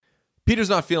Peter's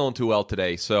not feeling too well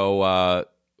today, so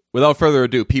without further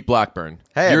ado, Pete Blackburn.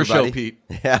 Hey, Your everybody. show, Pete.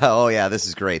 Yeah, oh yeah, this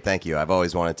is great. Thank you. I've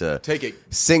always wanted to Take it.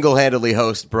 single-handedly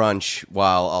host brunch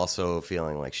while also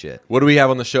feeling like shit. What do we have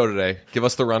on the show today? Give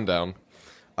us the rundown.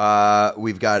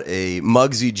 We've got a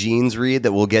Muggsy Jeans read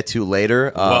that we'll get to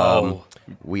later. Whoa.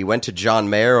 We went to John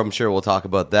Mayer. I'm sure we'll talk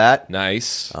about that.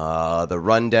 Nice. The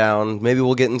rundown. Maybe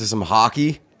we'll get into some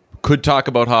hockey. Could talk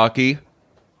about hockey.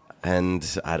 And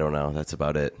I don't know. That's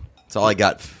about it. That's all I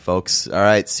got, folks. All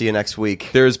right. See you next week.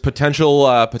 There's potential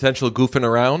goofing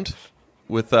around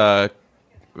with a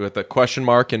question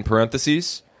mark in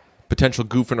parentheses. Potential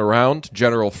goofing around.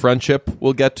 General friendship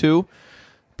we'll get to.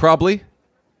 Probably.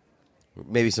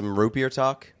 Maybe some root beer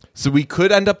talk. So we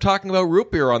could end up talking about root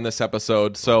beer on this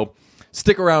episode. So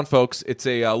stick around, folks. It's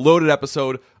a loaded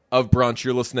episode of Brunch.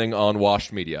 You're listening on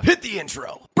Washed Media. Hit the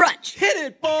intro. Brunch. Hit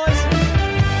it, boys!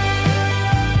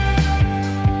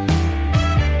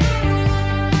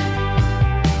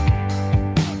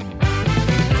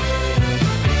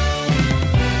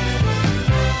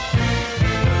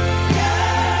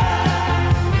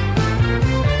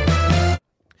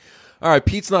 All right,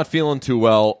 Pete's not feeling too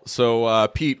well. So,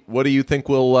 Pete, what do you think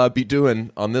we'll be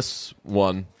doing on this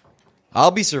one?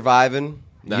 I'll be surviving.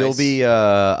 Nice. You'll be,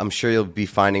 I'm sure you'll be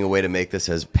finding a way to make this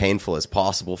as painful as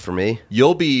possible for me.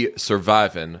 You'll be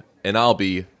surviving, and I'll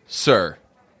be, sir,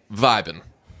 vibing.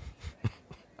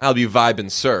 I'll be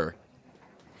vibing, sir.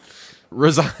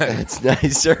 Resign. It's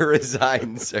nice, sir.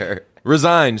 Resign, sir.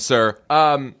 Resigned, sir.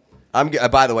 By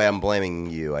the way, I'm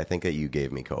blaming you. I think that you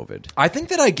gave me COVID. I think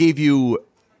that I gave you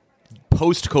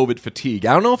post-COVID fatigue.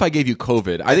 I don't know if I gave you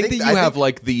COVID. I think that you have,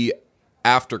 like, the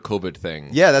after-COVID thing.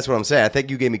 Yeah, that's what I'm saying. I think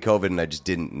you gave me COVID and I just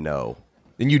didn't know.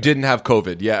 And you didn't have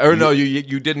COVID, yeah. Or no,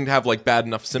 you didn't have, like, bad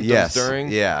enough symptoms Yes. during?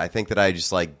 Yeah, I think that I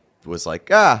just, like, was like,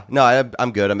 no,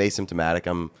 I'm good. I'm asymptomatic.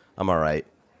 I'm all right.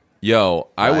 Yo,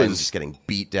 I I'm was just getting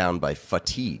beat down by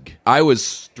fatigue. I was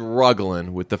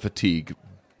struggling with the fatigue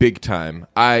big time.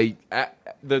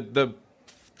 The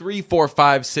 3, 4,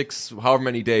 5, 6, however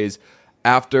many days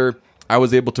after I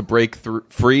was able to break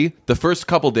free, the first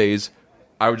couple days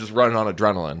I was just running on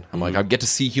adrenaline. I'm like, I get to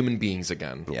see human beings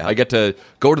again. Yeah. I get to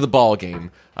go to the ball game.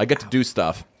 I get to do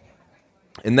stuff.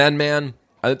 And then, man,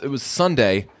 it was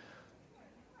Sunday.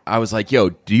 I was like,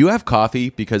 yo, do you have coffee?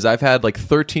 Because I've had like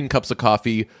 13 cups of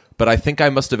coffee, but I think I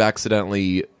must have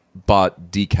accidentally bought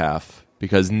decaf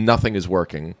because nothing is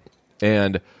working.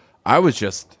 And I was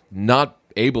just not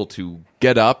able to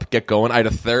get up, get going. I had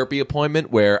a therapy appointment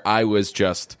where I was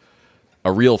just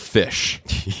a real fish.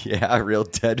 Yeah, real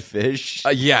dead fish.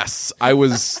 Yes, I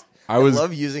was. I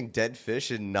love using dead fish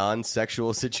in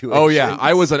non-sexual situations. Oh yeah,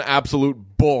 I was an absolute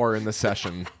bore in the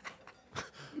session.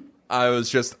 I was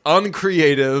just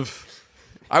uncreative.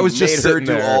 I was just made her sitting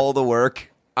do there. all the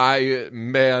work. I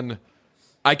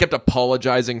kept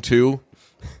apologizing too,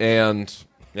 and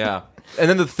yeah, and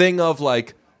then the thing of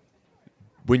like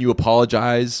when you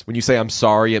apologize, when you say I'm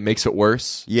sorry, it makes it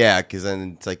worse. Yeah, because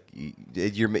then it's like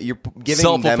you're giving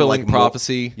Self-fulfilling them like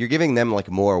prophecy. You're giving them like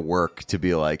more work to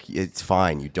be like, it's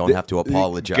fine. You don't have to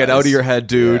apologize. Get out of your head,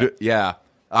 dude. Yeah.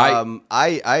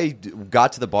 I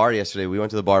got to the bar yesterday. We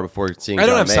went to the bar before seeing I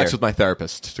don't John have Mayer. sex with my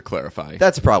therapist, to clarify.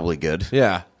 That's probably good.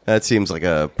 Yeah. That seems like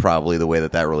probably the way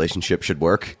that relationship should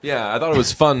work. Yeah, I thought it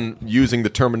was fun using the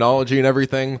terminology and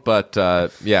everything, but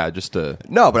yeah, just to...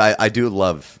 No, but I do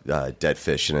love dead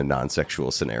fish in a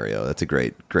non-sexual scenario. That's a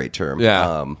great term.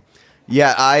 Yeah.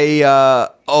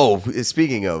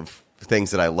 Speaking of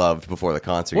things that I loved before the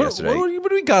concert yesterday. What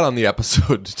do we got on the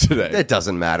episode today? It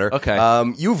doesn't matter.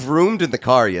 Okay. You've roomed in the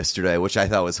car yesterday, which I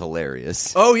thought was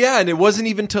hilarious. Oh, yeah, and it wasn't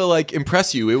even to, like,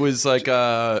 impress you. It was like...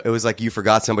 It was like you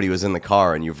forgot somebody was in the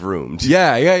car and you've roomed.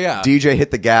 Yeah. DJ hit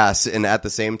the gas, and at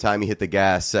the same time he hit the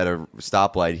gas at a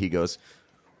stoplight, he goes,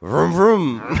 vroom,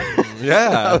 vroom.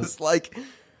 Yeah. I was like...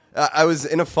 I was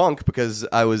in a funk because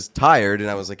I was tired, and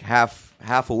I was like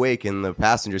half awake in the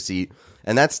passenger seat.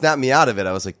 And that snapped me out of it.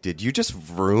 I was like, did you just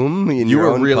vroom in You your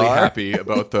were own really car? happy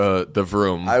about the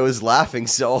vroom. I was laughing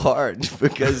so hard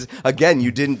because, again,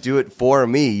 you didn't do it for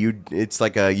me. It's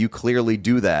like you clearly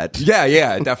do that.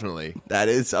 Yeah, definitely. That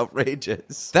is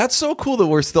outrageous. That's so cool that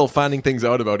we're still finding things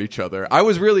out about each other. I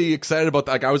was really excited about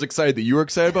that. Like, I was excited that you were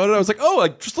excited about it. I was like, oh,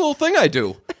 like just a little thing I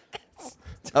do.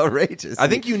 It's outrageous. I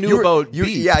think you knew about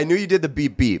beep. Yeah, I knew you did the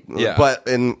beep beep. Yeah. But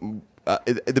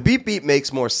the beep beep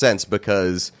makes more sense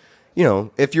because... You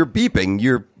know, if you're beeping,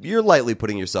 you're lightly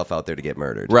putting yourself out there to get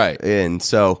murdered, right? And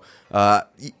so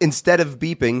instead of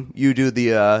beeping, you do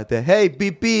the hey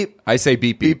beep beep. I say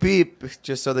beep beep beep,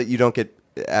 just so that you don't get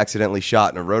accidentally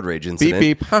shot in a road rage incident.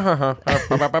 Beep beep.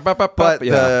 But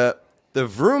the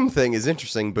vroom thing is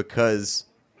interesting because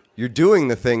You're doing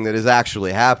the thing that is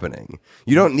actually happening.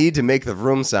 You don't need to make the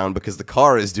vroom sound because the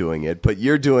car is doing it, but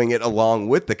you're doing it along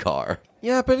with the car.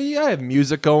 Yeah, but I have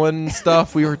music going and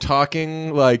stuff. We were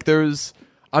talking, like,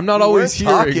 I'm not always We're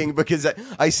hearing. talking because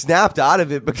I snapped out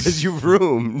of it because you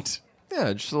vroomed.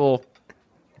 Yeah, just a little.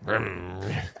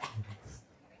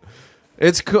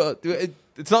 It's cool.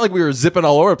 It's not like we were zipping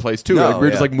all over the place, too. No, Like, we were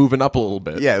just, yeah. like, moving up a little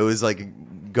bit. Yeah, it was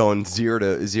like going 0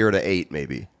 to 8,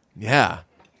 maybe. Yeah.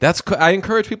 I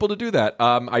encourage people to do that.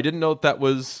 I didn't know that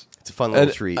was It's a fun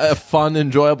little treat. a fun,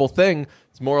 enjoyable thing.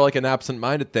 It's more like an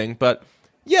absent-minded thing, but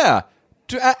yeah,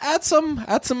 add some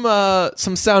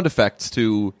sound effects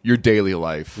to your daily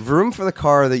life. Vroom for the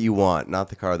car that you want, not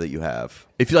the car that you have.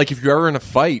 If you're ever in a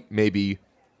fight, maybe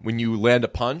when you land a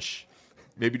punch,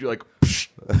 maybe do like, psh,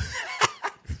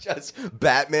 Just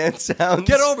Batman sounds.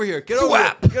 get over here, get over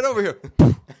Thwap. here, get over here.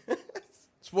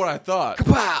 That's what I thought.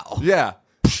 Pow. Yeah.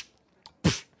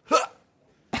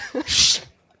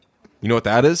 You know what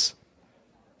that is?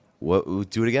 What?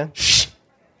 Do it again.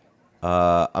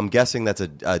 I'm guessing that's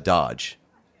a dodge.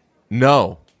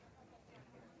 No.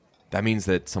 That means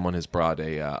that someone has brought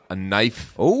a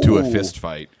knife Ooh. to a fist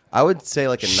fight. I would say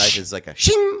like a knife is like a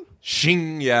shing.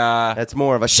 Shing, yeah. That's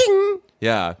more of a shing.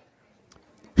 Yeah.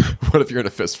 What if you're in a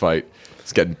fist fight?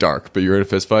 It's getting dark, but you're in a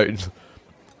fist fight.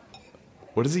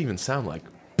 What does it even sound like?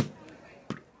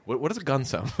 What does a gun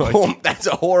sound like? Oh, that's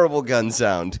a horrible gun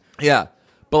sound. Yeah.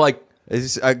 But like,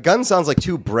 A gun sounds like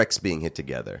two bricks being hit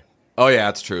together. oh yeah,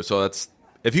 that's true. So that's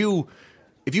if you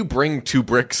bring two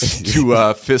bricks to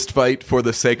a fist fight for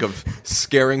the sake of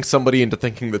scaring somebody into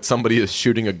thinking that somebody is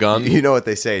shooting a gun. You know what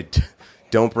they say?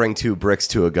 Don't bring two bricks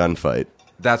to a gunfight.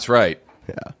 That's right.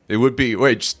 Yeah. It would be.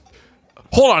 Wait, just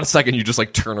hold on a second. You just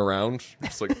like turn around.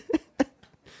 It's like,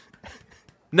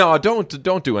 no,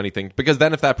 don't do anything, because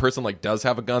then if that person like does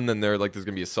have a gun, then they're like, there's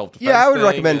gonna be a self-defense. Yeah, I would thing,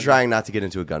 recommend and- trying not to get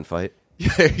into a gunfight.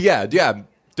 yeah.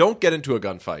 Don't get into a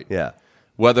gunfight. Yeah.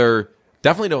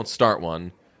 Definitely don't start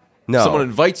one. No. Someone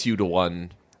invites you to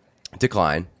one.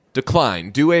 Decline.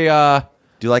 Decline. Do a.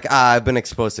 Do like, I've been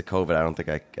exposed to COVID. I don't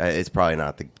think it's probably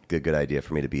not the good idea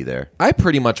for me to be there. I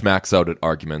pretty much max out at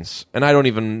arguments, and I don't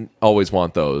even always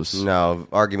want those. No,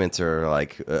 arguments are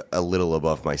like a little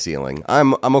above my ceiling.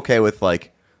 I'm okay with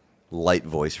like light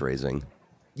voice raising.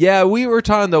 Yeah, we were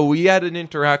talking though. We had an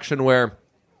interaction where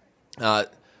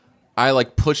I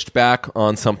like pushed back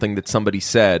on something that somebody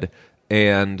said,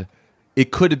 and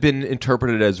it could have been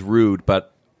interpreted as rude,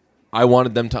 but I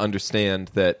wanted them to understand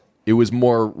that it was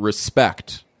more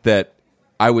respect, that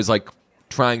I was like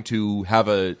trying to have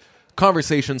a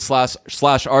conversation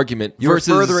slash argument. You're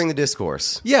versus, furthering the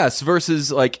discourse. Yes,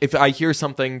 versus like if I hear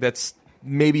something that's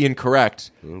maybe incorrect,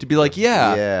 to be like,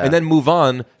 yeah, and then move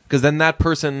on, because then that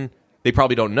person, they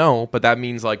probably don't know, but that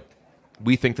means like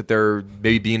we think that they're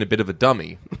maybe being a bit of a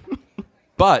dummy.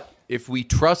 But if we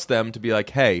trust them to be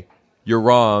like, hey, you're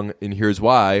wrong, and here's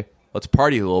why, let's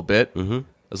party a little bit,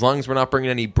 as long as we're not bringing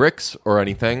any bricks or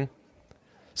anything.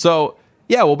 So,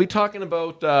 yeah, we'll be talking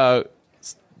about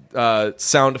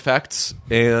sound effects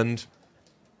and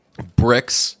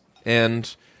bricks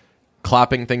and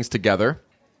clapping things together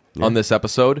on this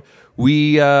episode.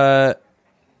 We went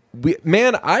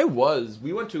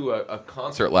to a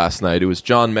concert last night. It was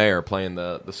John Mayer playing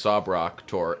the Sob Rock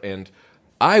tour, and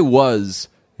I was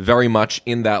very much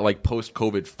in that like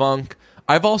post-COVID funk.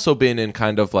 I've also been in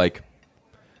kind of like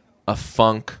a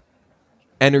funk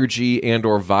energy and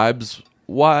or vibes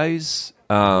wise,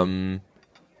 and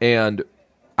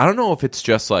I don't know if it's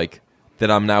just like that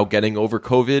I'm now getting over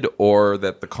COVID or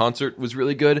that the concert was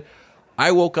really good.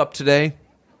 I woke up today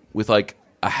with like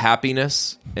a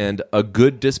happiness and a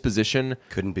good disposition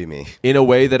Couldn't be me. in a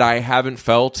way that I haven't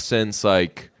felt since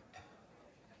like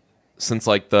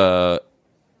the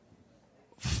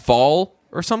fall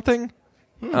or something.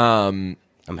 I'm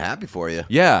happy for you.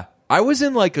 Yeah, I was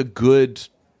in like a good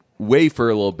way for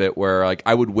a little bit where like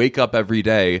I would wake up every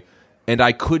day and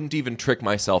I couldn't even trick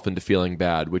myself into feeling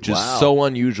bad, which is Wow. so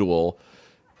unusual.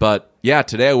 But yeah,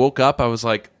 today I woke up, I was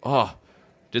like, oh,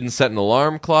 didn't set an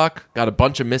alarm clock, got a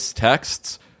bunch of missed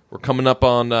texts. We're coming up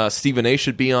on Stephen A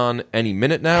should be on any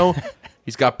minute now.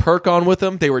 He's got Perk on with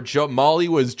him. Molly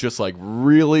was just like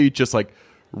really just like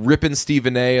ripping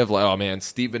Stephen A of like, oh man,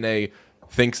 Stephen A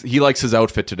thinks he likes his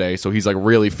outfit today, so he's like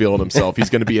really feeling himself. He's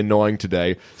going to be annoying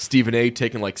today. Stephen A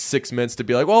taking like 6 minutes to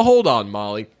be like, well, hold on,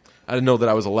 Molly. I didn't know that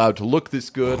I was allowed to look this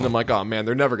good. And I'm like, oh man,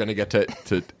 they're never going to get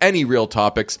to any real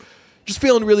topics. Just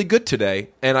feeling really good today.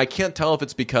 And I can't tell if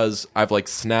it's because I've like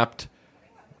snapped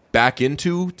back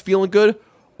into feeling good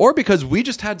or because we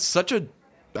just had such a,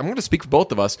 I'm going to speak for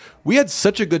both of us. We had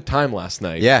such a good time last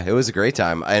night. Yeah, it was a great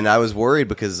time, and I was worried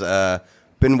because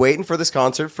been waiting for this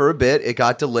concert for a bit. It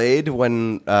got delayed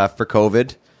when for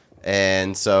COVID,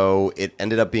 and so it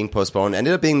ended up being postponed.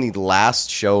 Ended up being the last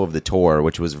show of the tour,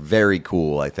 which was very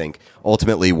cool. I think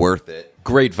ultimately worth it.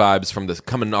 Great vibes from this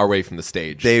coming our way from the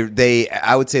stage.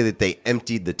 I would say that they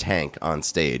emptied the tank on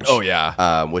stage. Oh,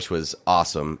 yeah. Which was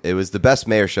awesome. It was the best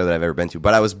Mayor show that I've ever been to.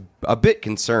 But I was a bit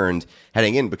concerned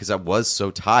heading in because I was so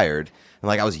tired. And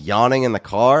like I was yawning in the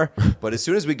car. But as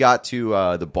soon as we got to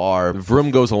the bar,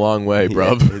 Vroom goes a long way,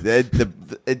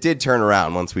 bruv. it did turn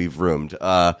around once we roomed.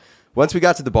 Once we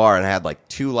got to the bar and I had like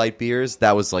 2 light beers,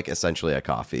 that was like essentially a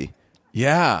coffee.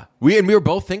 Yeah, we were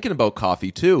both thinking about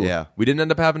coffee too. Yeah, we didn't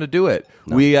end up having to do it.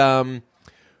 No.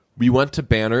 We went to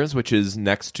Banners, which is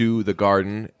next to the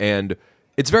Garden, and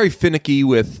it's very finicky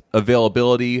with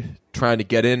availability, trying to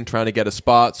get in, trying to get a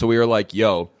spot. So we were like,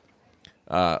 "Yo,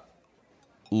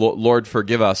 Lord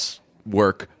forgive us,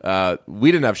 work."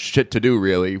 We didn't have shit to do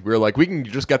really. We were like, we can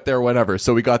just get there whenever.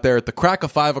 So we got there at the crack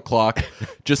of 5 o'clock.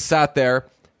 Just sat there,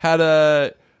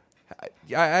 I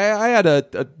had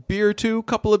a beer or two,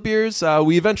 couple of beers.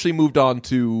 We eventually moved on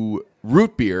to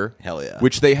root beer. Hell yeah.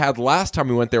 Which they had last time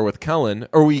we went there with Kellen.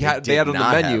 Or they had it on the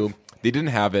menu. They didn't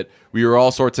have it. We were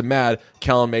all sorts of mad.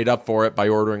 Kellen made up for it by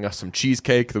ordering us some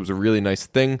cheesecake. That was a really nice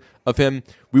thing of him.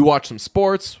 We watched some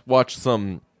sports, watched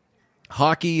some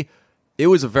hockey. It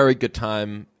was a very good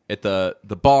time at the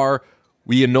bar.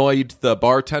 We annoyed the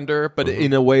bartender, but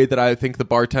in a way that I think the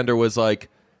bartender was like,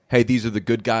 hey, these are the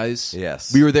good guys.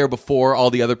 Yes. We were there before all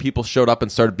the other people showed up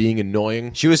and started being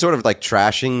annoying. She was sort of like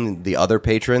trashing the other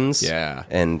patrons. Yeah.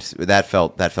 And that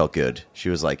felt good. She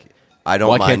was like, I don't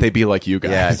mind. Why can't they be like you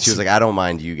guys? Yeah, she was like, I don't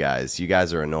mind you guys. You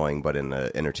guys are annoying, but in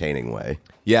an entertaining way.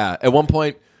 Yeah. At one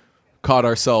point, caught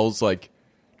ourselves like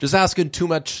just asking too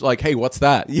much, like, hey, what's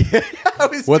that? Yeah.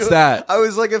 What's that? I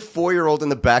was like a 4-year-old in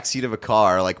the backseat of a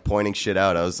car, like pointing shit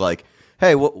out. I was like,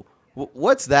 hey,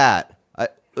 what's that?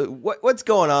 What's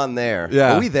going on there?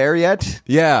 Yeah. Are we there yet?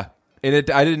 Yeah.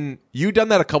 And you done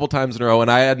that a couple times in a row, and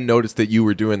I hadn't noticed that you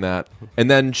were doing that. And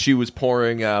then she was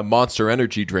pouring a Monster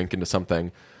Energy drink into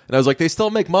something. And I was like, they still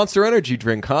make Monster Energy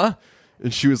drink, huh?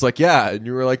 And she was like, yeah. And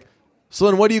you were like, so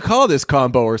then what do you call this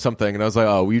combo or something? And I was like,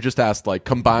 oh, we just asked, like,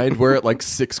 combined, we're at like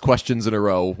 6 questions in a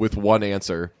row with one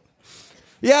answer.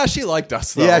 Yeah, she liked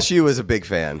us, though. Yeah, she was a big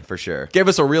fan, for sure. Gave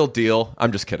us a real deal.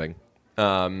 I'm just kidding.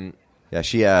 Yeah,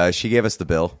 she gave us the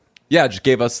bill. Yeah, just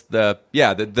gave us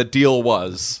the deal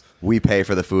was we pay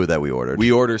for the food that we ordered.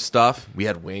 We order stuff. We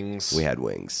had wings.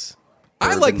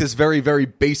 I like this very, very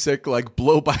basic, like,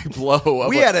 blow by blow.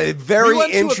 We had a very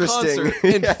interesting.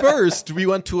 And first, we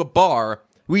went to a bar.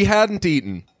 We hadn't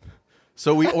eaten,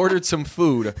 so we ordered some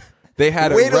food. They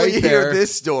had Wait it right till you there. hear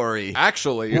this story.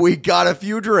 Actually, we got a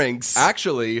few drinks.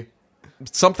 Actually,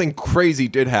 something crazy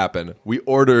did happen. We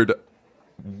ordered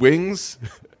wings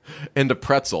and a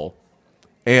pretzel,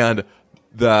 and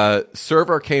the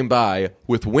server came by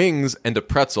with wings and a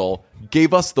pretzel,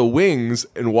 gave us the wings,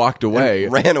 and walked away.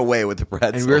 And ran away with the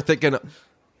pretzel. And we were thinking,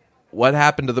 what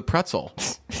happened to the pretzel?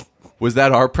 Was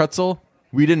that our pretzel?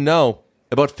 We didn't know.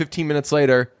 About 15 minutes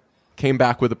later, came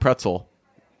back with a pretzel.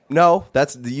 No,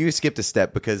 you skipped a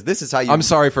step because this is how you... I'm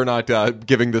sorry for not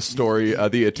giving this story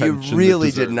the attention You really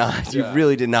it did not. You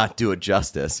really did not do it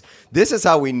justice. This is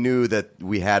how we knew that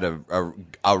we had a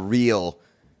real...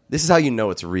 This is how you know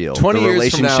it's real. 20 the years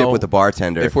relationship from now, with the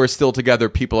bartender. If we're still together,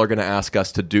 people are going to ask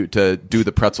us to do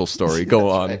the pretzel story. Go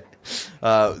on.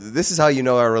 Right. This is how you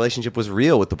know our relationship was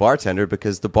real with the bartender,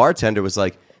 because the bartender was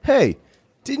like, hey,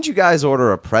 didn't you guys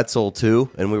order a pretzel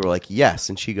too? And we were like, yes.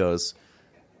 And she goes,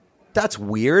 that's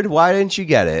weird. Why didn't you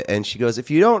get it? And she goes, if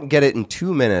you don't get it in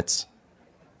 2 minutes,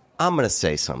 I'm going to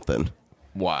say something.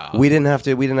 Wow. We didn't have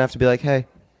to be like, hey,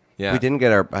 yeah. We didn't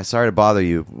get our... Sorry to bother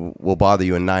you. We'll bother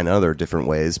you in 9 other different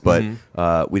ways, but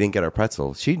we didn't get our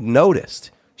pretzel. She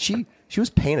noticed. She was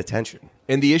paying attention.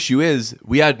 And the issue is,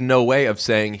 we had no way of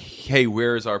saying, hey,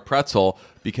 where's our pretzel?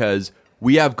 Because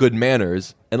we have good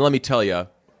manners. And let me tell you,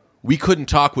 we couldn't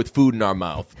talk with food in our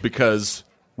mouth because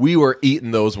we were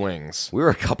eating those wings. We were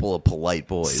a couple of polite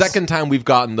boys. Second time we've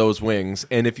gotten those wings.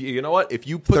 And if you know what? If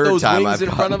you put those wings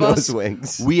in front of us,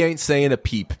 we ain't saying a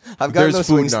peep. I've gotten those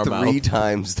wings 3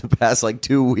 times the past,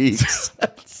 2 weeks.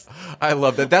 I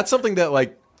love that. That's something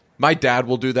that, my dad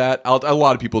will do that. A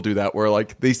lot of people do that, where,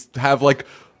 they have,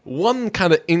 one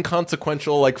kind of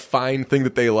inconsequential, fine thing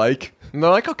that they like. And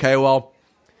they're like, okay, well,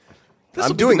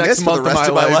 I'm doing this for the rest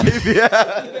of my life.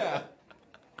 Yeah.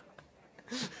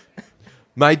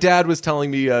 My dad was telling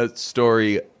me a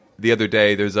story the other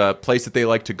day. There's a place that they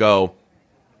like to go,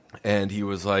 and he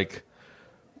was like,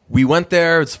 we went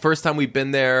there. It's the first time we've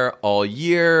been there all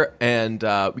year, and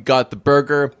we got the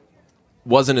burger.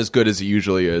 wasn't as good as it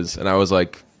usually is. And I was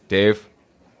like, Dave,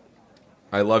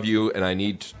 I love you, and I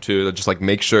need to just like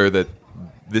make sure that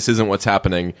this isn't what's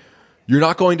happening. You're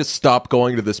not going to stop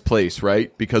going to this place,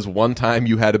 right? Because one time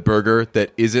you had a burger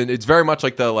that isn't. It's very much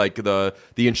like the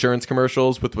insurance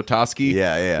commercials with Watoski.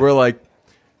 Yeah. Where like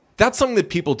that's something that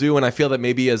people do, and I feel that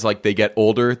maybe as like they get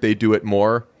older, they do it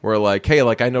more. Where like, hey,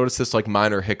 like I noticed this like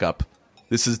minor hiccup.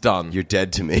 This is done. You're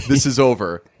dead to me. This is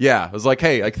over. Yeah, it was like,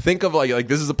 hey, like think of like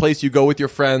this is a place you go with your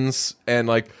friends, and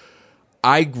like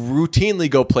I routinely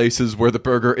go places where the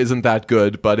burger isn't that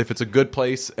good, but if it's a good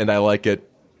place and I like it,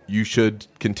 you should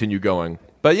continue going.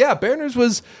 But yeah, Berners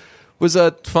was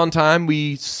a fun time.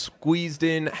 We squeezed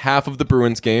in half of the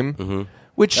Bruins game,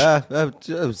 which that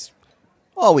was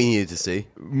all we needed to see.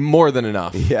 more than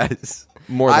enough. Yes.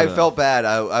 More than I enough. felt bad.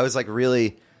 I was like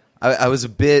really I was a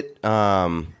bit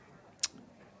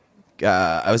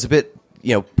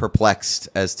perplexed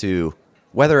as to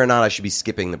whether or not I should be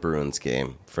skipping the Bruins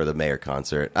game for the Mayer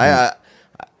concert. I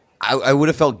would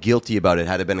have felt guilty about it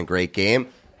had it been a great game,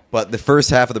 but the first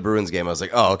half of the Bruins game I was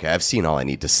like, "Oh, okay, I've seen all I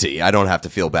need to see. I don't have to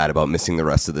feel bad about missing the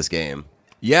rest of this game."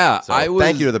 Yeah, So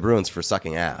thank you to the Bruins for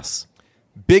sucking ass.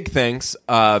 Big thanks.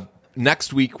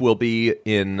 Next week we'll be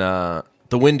in the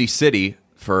Windy City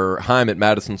for Heim at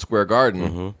Madison Square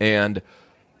Garden, and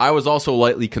I was also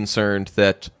lightly concerned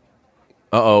that,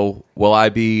 will I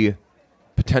be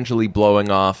potentially blowing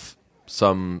off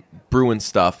some Bruin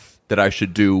stuff that I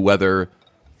should do, whether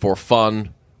for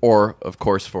fun or, of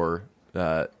course, for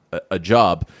a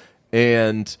job?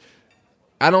 And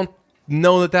I don't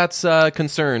know that that's a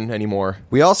concern anymore.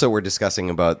 We also were discussing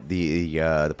about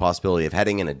the possibility of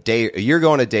heading in a day. You're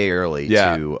going a day early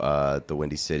to the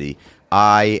Windy City.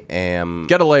 I am.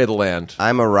 Get a lay of the land.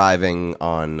 I'm arriving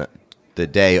on the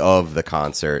day of the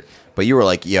concert. But you were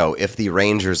like, yo, if the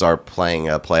Rangers are playing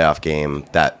a playoff game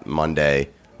that Monday,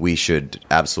 we should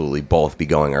absolutely both be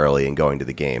going early and going to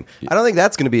the game. I don't think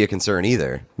that's going to be a concern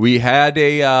either. We had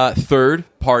a third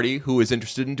party who was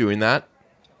interested in doing that.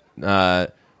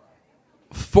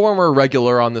 Former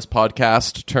regular on this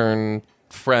podcast, turned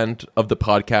friend of the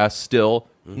podcast, still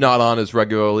not on as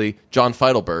regularly, John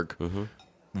Feidelberg.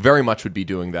 Very much would be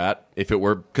doing that if it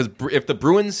were, because if the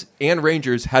Bruins and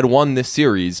Rangers had won this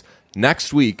series,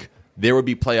 next week there would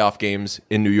be playoff games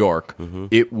in New York.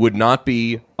 It would not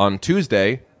be on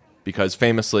Tuesday because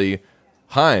famously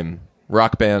Heim,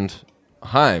 rock band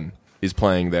Heim, is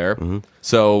playing there.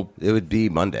 So it would be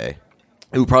Monday.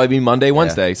 It would probably be Monday,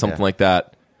 Wednesday, something like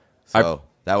that. So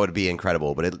that would be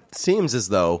incredible. But it seems as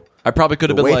though I probably could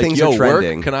have the been way like, things yo, are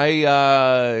trending- work, can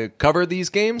I cover these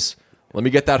games? Let me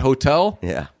get that hotel.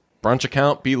 Yeah. Brunch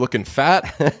account be looking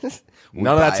fat.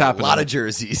 None of that's happening. A lot of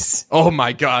jerseys. Oh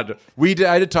my God. I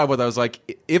did talk about that. I was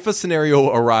like, if a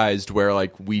scenario arised where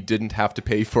like we didn't have to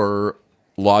pay for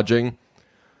lodging,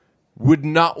 would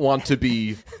not want to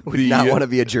be Not want to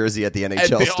be a jersey at the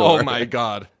NHL store. Oh my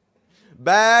God.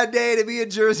 Bad day to be a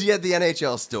jersey at the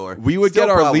NHL store. We would Still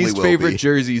get our probably least will favorite be.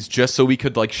 jerseys just so we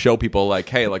could like show people like,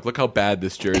 hey, like look how bad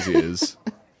this jersey is.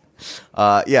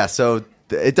 So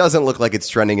it doesn't look like it's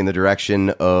trending in the direction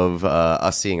of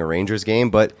us seeing a Rangers game,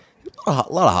 but a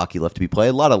lot of hockey left to be played.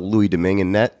 A lot of Louis Domingue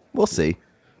in net. We'll see.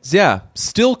 Yeah,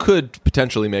 still could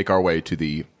potentially make our way to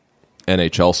the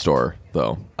NHL store,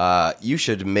 though. You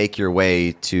should make your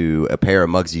way to a pair of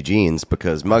Muggsy jeans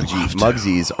because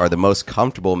Muggsies are the most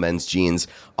comfortable men's jeans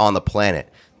on the planet.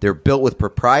 They're built with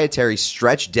proprietary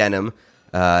stretch denim,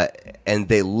 and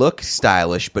they look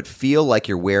stylish but feel like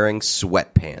you're wearing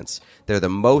sweatpants. They're the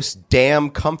most damn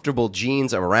comfortable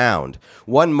jeans around.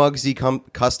 One Muggsy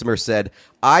customer said,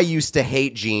 "I used to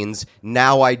hate jeans,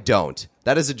 now I don't."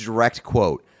 That is a direct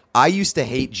quote. I used to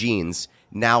hate jeans,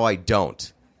 now I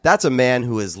don't. That's a man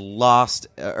who has lost,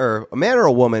 or a man or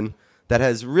a woman that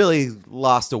has really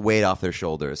lost a weight off their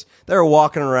shoulders. They're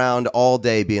walking around all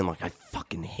day being like, I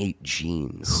fucking hate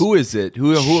jeans. Who is it?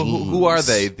 Who are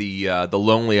they? The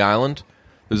Lonely Island?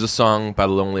 There's a song by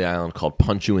the Lonely Island called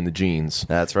 "Punch You in the Jeans."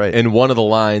 That's right. And one of the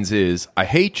lines is, "I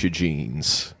hate your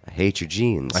jeans. I hate your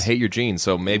jeans. I hate your jeans."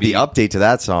 So maybe The update to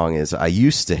that song is, I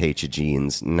used to hate your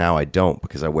jeans, now I don't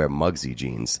because I wear Muggsy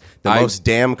jeans. The most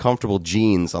damn comfortable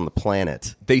jeans on the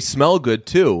planet. they smell good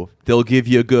too. They'll give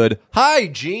you a good "Hi,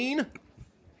 Gene."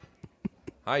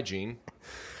 Hi, Gene.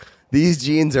 These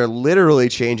jeans are literally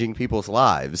changing people's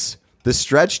lives. The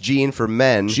stretch jean for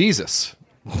men... Jesus.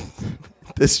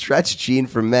 The stretch jean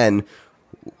for men,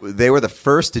 they were the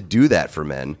first to do that for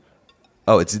men.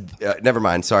 Oh, it's never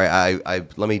mind. Sorry,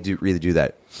 let me redo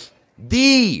that.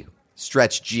 The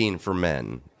stretch jean for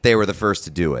men, they were the first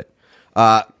to do it.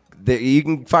 You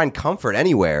can find comfort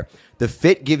anywhere. The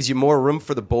fit gives you more room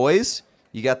for the boys.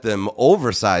 you got them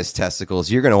oversized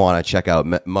testicles, you're going to want to check out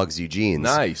Muggsy Jeans.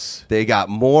 Nice. They got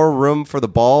more room for the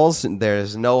balls.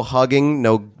 There's no hugging,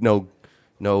 no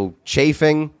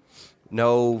chafing,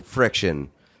 no friction.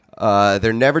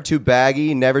 They're never too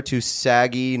baggy, never too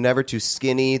saggy, never too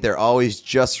skinny. They're always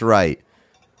just right.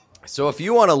 So if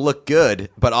you want to look good,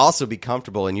 but also be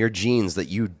comfortable in your jeans that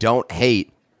you don't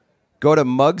hate, go to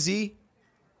Muggsy.com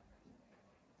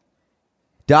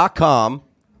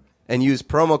and use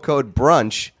promo code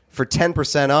BRUNCH for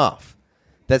 10% off.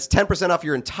 That's 10% off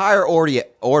your entire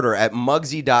order at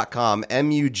Muggsy.com,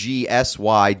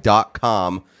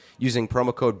 Muggsy.com, using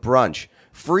promo code BRUNCH.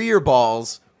 Free your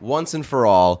balls once and for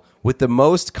all with the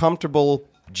most comfortable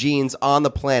jeans on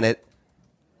the planet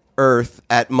Earth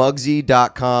at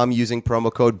Muggsy.com using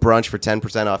promo code BRUNCH for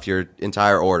 10% off your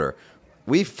entire order.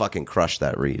 We fucking crushed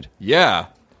that read. Yeah.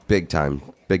 Big time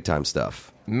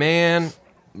stuff. Man,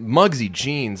 Muggsy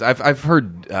Jeans. I've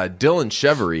heard Dylan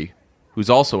Chevery, who's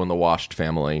also in the Washed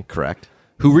family, Correct.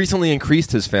 who recently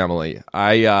increased his family.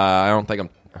 I don't think I'm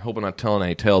hoping not telling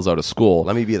any tales out of school.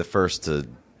 Let me be the first to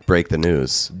break the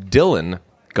news. Dylan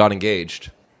got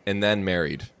engaged and then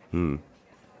married. In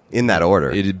that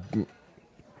order.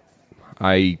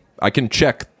 I can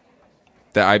check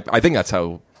that. I think that's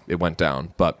how it went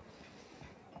down, but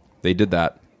they did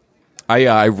that.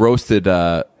 I roasted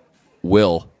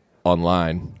Will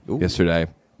online yesterday.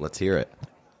 Let's hear it.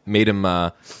 Made him.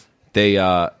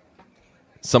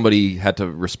 Somebody had to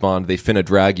respond. They finna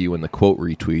drag you in the quote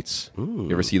retweets. You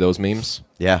ever see those memes?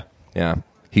 Yeah. Yeah.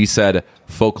 He said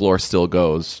folklore still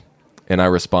goes, and I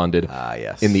responded,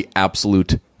 yes. in the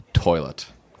absolute toilet.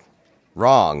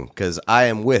 Wrong, because I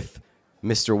am with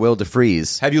Mr. Will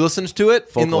DeFreeze. Have you listened to it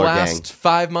in the Folklore last gang.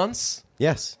 5 months?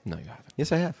 Yes. No, you haven't.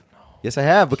 Yes, I have. Yes, I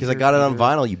have, because I got it on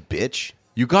vinyl, you bitch.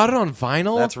 You got it on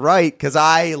vinyl? That's right, because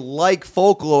I like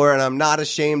folklore, and I'm not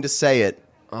ashamed to say it.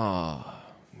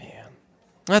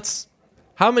 That's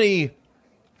how many.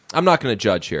 I'm not going to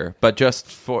judge here, but just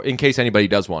for in case anybody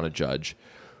does want to judge,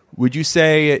 would you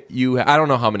say you? I don't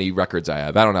know how many records I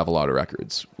have. I don't have a lot of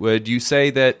records. Would you say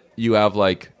that you have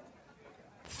like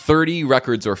 30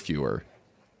 records or fewer?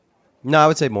 No, I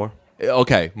would say more.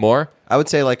 Okay, more. I would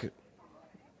say like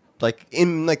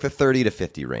in like the 30 to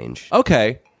 50 range.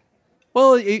 Okay.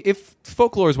 Well, if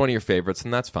folklore is one of your favorites,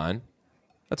 then that's fine.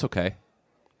 That's okay.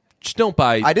 Just don't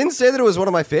buy. I didn't say that it was one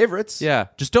of my favorites. Yeah,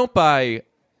 just don't buy.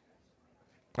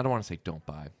 I don't want to say don't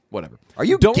buy. Whatever. Are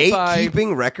you don't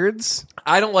gatekeeping records?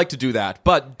 I don't like to do that,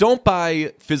 but don't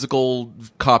buy physical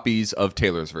copies of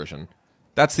Taylor's version.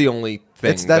 That's the only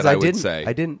thing that I would say.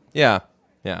 I didn't. Yeah.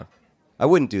 I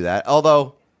wouldn't do that.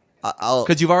 Although, I'll.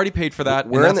 Because you've already paid for that,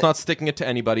 and We're in that's the- not sticking it to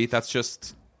anybody. That's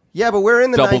just Yeah, but we're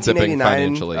in the Double dipping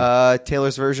 1989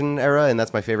 Taylor's version era, and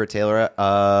that's my favorite Taylor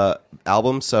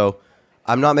album. So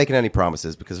I'm not making any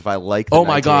promises because if I like the Oh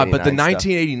my God, but the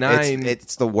 1989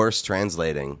 it's the worst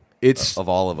translating of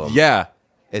all of them. Yeah.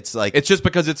 It's like It's just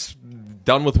because it's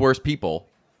done with worse people.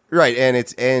 right,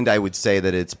 and I would say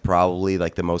that it's probably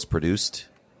like the most produced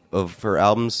of her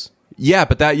albums. Yeah,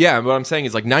 but what I'm saying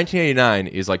is like 1989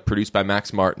 is like produced by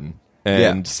Max Martin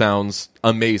and sounds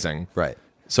amazing. Right.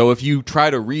 So if you try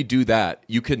to redo that,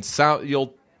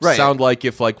 you'll Right. sound like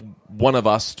if like one of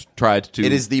us tried to.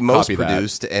 It is the most copy that.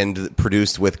 produced and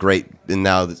produced with great, and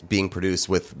now it's being produced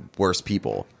with worse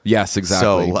people. Yes,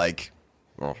 exactly. So like,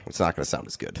 well, it's not going to sound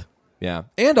as good. Yeah.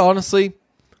 And honestly,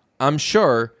 I'm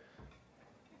sure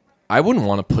I wouldn't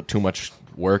want to put too much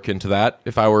work into that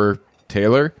if I were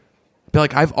Taylor. I'd be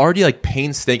like, I've already like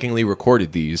painstakingly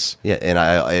recorded these. Yeah, and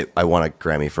I won a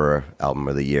Grammy for Album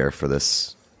of the Year for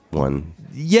this one.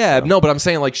 Yeah, no, but I'm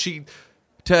saying like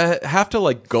to have to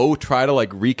like go try to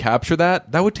like recapture that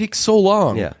would take so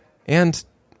long. Yeah. And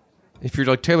if you're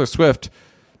like Taylor Swift,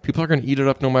 people are going to eat it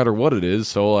up no matter what it is.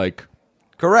 So like,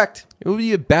 Correct. it would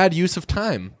be a bad use of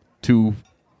time to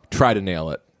try to nail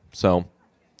it. So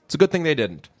it's a good thing they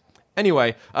didn't.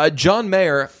 Anyway, John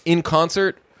Mayer in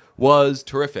concert was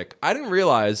terrific. I didn't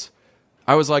realize.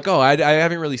 I was like, I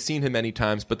haven't really seen him many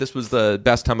times, but this was the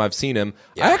best time I've seen him.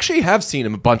 Yeah. I actually have seen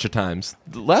him a bunch of times.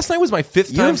 Last night was my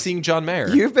 5th time seeing John Mayer.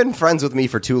 You've been friends with me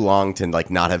for too long to like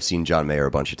not have seen John Mayer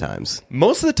a bunch of times.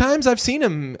 Most of the times I've seen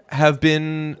him have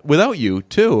been without you,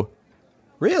 too.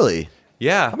 Really?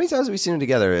 Yeah. How many times have we seen him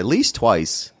together? At least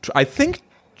twice. I think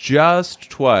just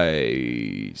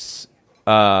twice.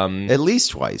 At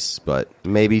least twice, but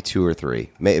maybe 2 or 3.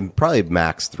 Probably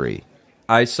max 3.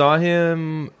 I saw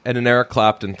him at an Eric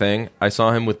Clapton thing. I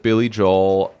saw him with Billy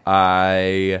Joel.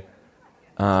 Where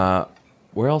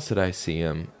else did I see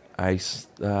him?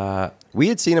 We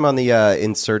had seen him on the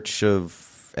In Search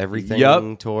of Everything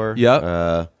Yep. tour.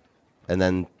 Yep. And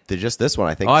then just this one,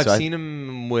 I think. Oh, I've seen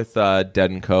him with Dead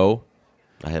and Co.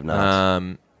 I have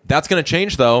not. That's going to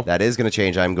change, though. That is going to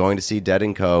change. I'm going to see Dead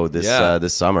and Co.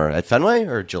 this summer at Fenway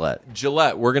or Gillette.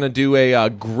 Gillette. We're going to do a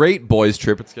great boys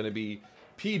trip. It's going to be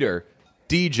Peter,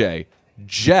 DJ,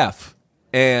 Jeff,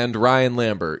 and Ryan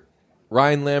Lambert.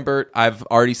 Ryan Lambert, I've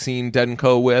already seen Dead and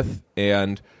Co. with,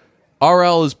 and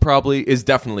RL is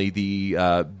definitely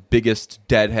the biggest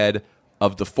deadhead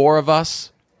of the four of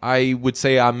us. I would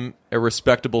say I'm a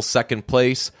respectable second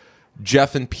place.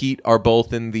 Jeff and Pete are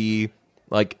both in the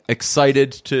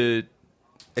excited to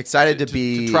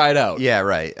try it out. Yeah,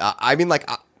 right. I mean,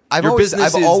 I've Your always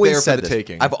business is always there said for the this.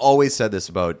 taking. I've always said this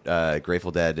about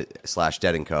Grateful Dead /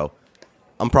 Dead and Co.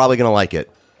 I'm probably gonna like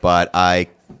it, but I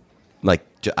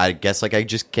guess I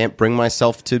just can't bring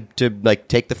myself to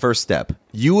take the first step.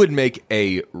 You would make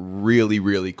a really,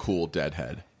 really cool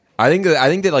deadhead. I think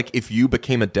that if you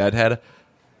became a deadhead,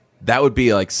 that would be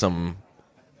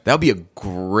that would be a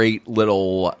great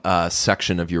little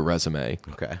section of your resume.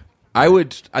 Okay. I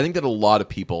think that a lot of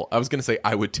people, I was going to say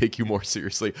I would take you more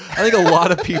seriously. I think a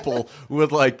lot of people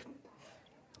would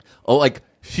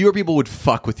fewer people would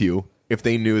fuck with you if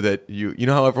they knew that you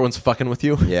know how everyone's fucking with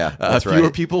you? Yeah, that's right.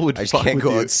 Fewer people would I just fuck can't with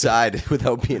go you. outside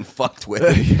without being fucked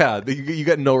with. Yeah, you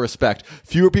get no respect.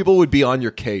 Fewer people would be on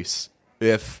your case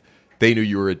if they knew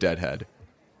you were a deadhead.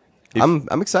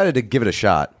 I'm excited to give it a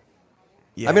shot.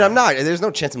 Yeah. I mean, I'm not. There's no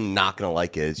chance I'm not going to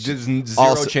like it. It's There's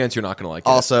zero chance you're not going to like it.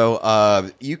 Also,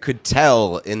 you could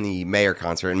tell in the Mayer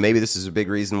concert, and maybe this is a big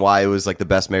reason why it was the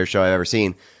best Mayer show I've ever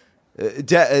seen.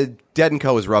 Dead and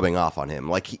Co. was rubbing off on him.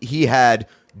 He had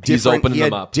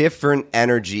different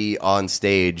energy on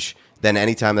stage than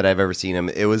any time that I've ever seen him.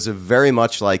 It was a very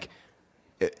much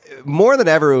more than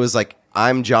ever. It was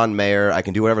I'm John Mayer. I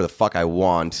can do whatever the fuck I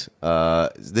want.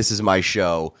 This is my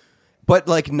show. But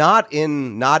not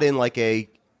in a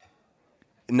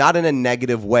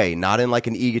negative way, not in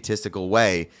an egotistical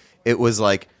way. It was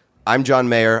I'm John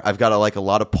Mayer. I've got a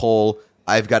lot of pull.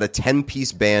 I've got a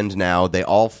 10-piece band now. They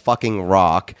all fucking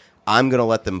rock. I'm gonna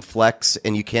let them flex,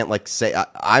 and you can't say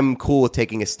I'm cool with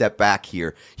taking a step back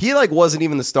here. He wasn't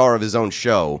even the star of his own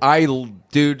show.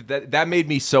 Dude, that made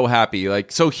me so happy.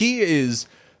 So he is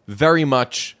very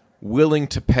much willing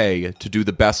to pay to do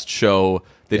the best show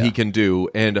that he can do,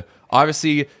 and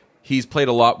obviously he's played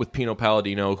a lot with Pino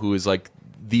Palladino, who is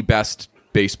the best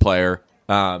bass player.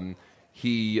 Pino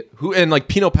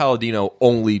Palladino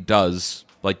only does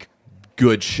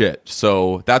good shit,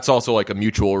 so that's also a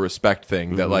mutual respect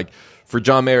thing. Mm-hmm. That for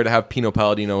John Mayer to have Pino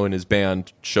Palladino in his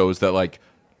band shows that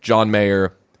John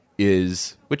Mayer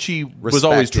is, which he was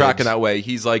always tracking that way.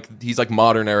 He's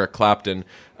modern Eric Clapton.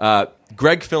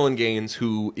 Greg Phillinganes,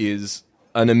 who is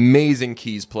an amazing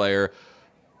keys player,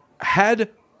 had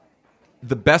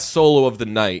the best solo of the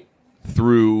night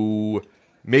through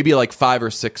maybe 5 or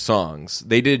 6 songs.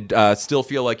 They did Still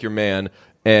Feel Like Your Man,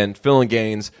 and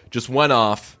Phillinganes just went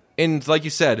off. And like you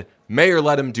said, Mayer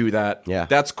let him do that. Yeah.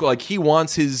 That's cool. He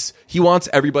wants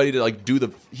everybody to do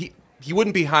the... He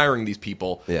wouldn't be hiring these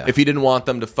people if he didn't want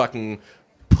them to fucking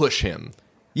push him.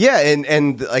 Yeah,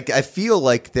 and I feel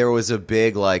there was a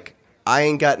big I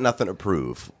ain't got nothing to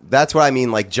prove. That's what I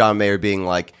mean. John Mayer being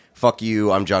fuck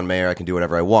you, I'm John Mayer, I can do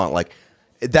whatever I want.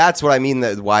 That's what I mean.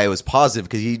 Why it was positive,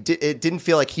 because it didn't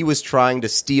feel like he was trying to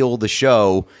steal the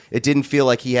show. It didn't feel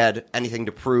like he had anything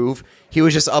to prove. He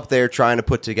was just up there trying to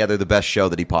put together the best show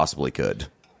that he possibly could.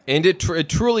 And it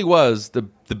truly was the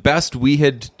best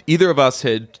either of us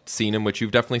had seen him, which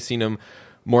you've definitely seen him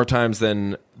more times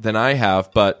than I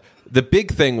have. But the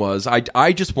big thing was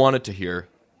I just wanted to hear,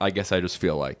 I guess I just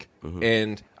feel like. Mm-hmm.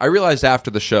 And I realized after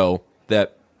the show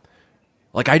that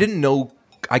I didn't know,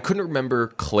 I couldn't remember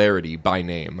Clarity by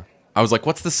name. I was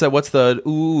what's the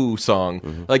ooh song?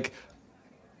 Mm-hmm.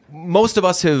 Most of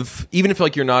us have, even if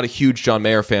you're not a huge John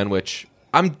Mayer fan, which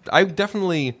I'm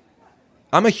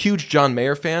a huge John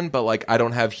Mayer fan, but I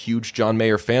don't have huge John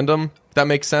Mayer fandom, if that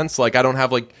makes sense. I don't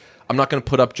have I'm not going to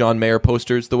put up John Mayer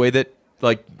posters the way that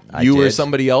you or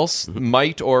somebody else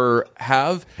might or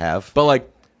have.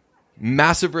 But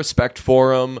massive respect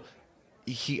for him.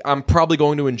 I'm probably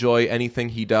going to enjoy anything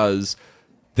he does.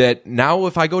 That now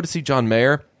if I go to see John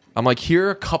Mayer, I'm here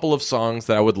are a couple of songs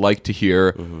that I would like to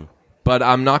hear, but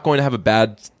I'm not going to have a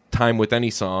bad time with any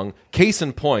song. Case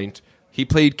in point, he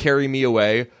played Carry Me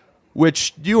Away,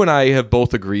 which you and I have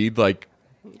both agreed,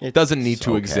 it doesn't need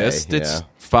to exist. Yeah. It's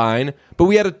fine. But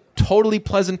we had a totally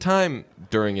pleasant time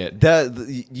during it.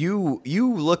 You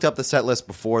looked up the set list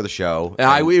before the show.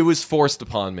 It was forced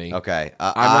upon me. Okay.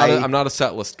 I'm not a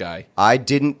set list guy. I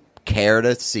didn't care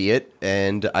to see it,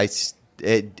 and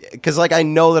because like I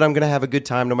know that I'm gonna have a good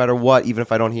time no matter what, even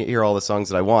if I don't hear all the songs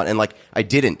that I want. And like I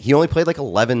didn't. He only played like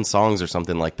 11 songs or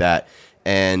something like that,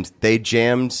 and they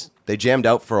jammed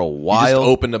out for a while. You just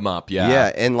opened them up, yeah.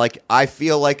 Yeah, and like I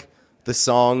feel like the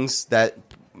songs that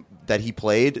he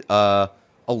played, a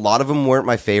lot of them weren't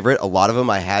my favorite. A lot of them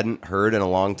I hadn't heard in a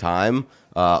long time.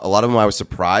 A lot of them I was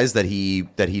surprised that he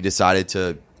decided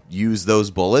to use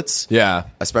those bullets. Yeah.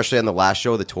 Especially on the last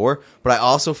show of the tour. But I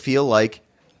also feel like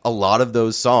a lot of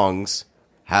those songs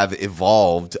have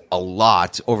evolved a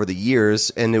lot over the years,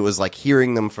 and it was like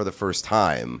hearing them for the first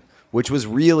time, which was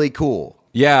really cool.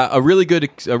 Yeah, a really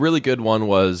good one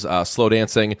was "Slow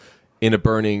Dancing in a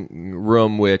Burning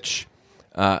Room," which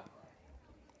I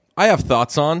have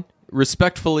thoughts on.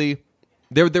 Respectfully,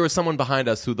 there was someone behind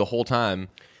us who the whole time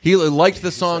he liked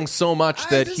the song so much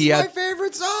that he had my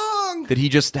favorite song. That he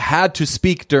just had to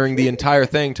speak during the entire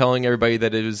thing, telling everybody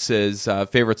that it was his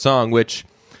favorite song. Which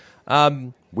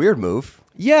weird move.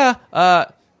 Yeah,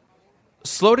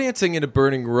 "Slow Dancing in a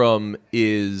Burning Room"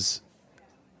 is.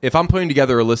 If I'm putting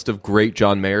together a list of great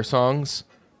John Mayer songs,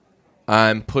 if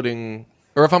I'm putting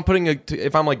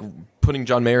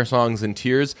John Mayer songs in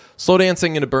tiers, "Slow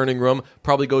Dancing in a Burning Room"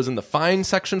 probably goes in the fine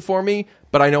section for me,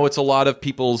 but I know it's a lot of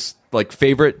people's like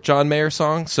favorite John Mayer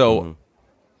song, so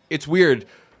it's weird.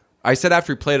 I said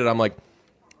after he played it, I'm like,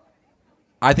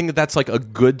 I think that's like a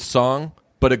good song,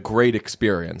 but a great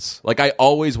experience. Like, I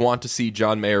always want to see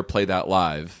John Mayer play that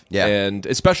live. Yeah. And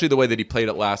especially the way that he played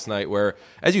it last night, where,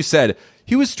 as you said,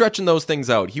 he was stretching those things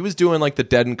out. He was doing like the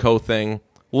Dead & Co. thing,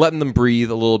 letting them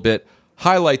breathe a little bit.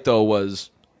 Highlight, though, was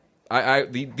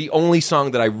the only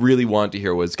song that I really wanted to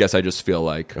hear was "Guess I Just Feel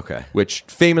Like." Okay. Which,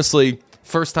 famously,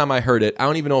 first time I heard it, I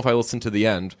don't even know if I listened to the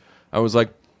end. I was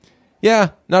like, yeah,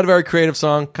 not a very creative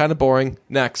song, kind of boring,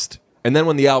 next. And then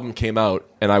when the album came out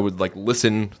and I would like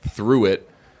listen through it,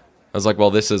 I was like,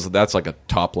 well, that's like a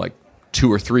top like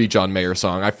 2 or 3 John Mayer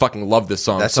song. I fucking love this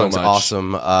song so much. That song's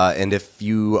awesome. And if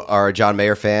you are a John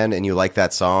Mayer fan and you like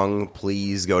that song,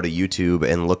 please go to YouTube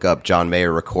and look up John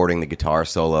Mayer recording the guitar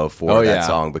solo for that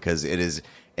song, because it is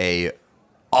a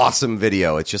awesome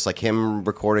video. It's just like him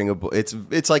recording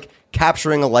it's like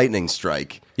capturing a lightning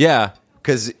strike. Yeah.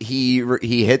 Because he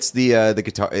hits the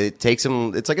guitar. It takes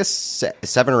him. It's like a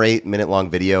 7 or 8 minute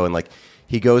long video, and like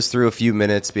he goes through a few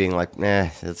minutes being like,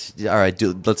 it's all right.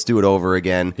 Let's do it over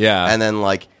again. Yeah, and then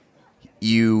like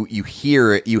you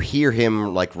hear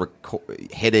him like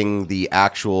hitting the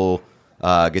actual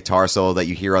guitar solo that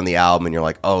you hear on the album, and you're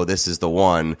like, oh, this is the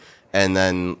one. And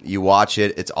then you watch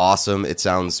it. It's awesome. It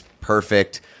sounds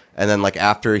perfect. And then like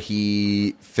after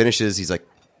he finishes, he's like,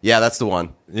 yeah, that's the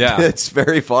one. Yeah. It's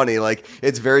very funny. Like,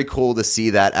 it's very cool to see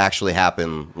that actually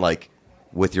happen, like,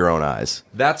 with your own eyes.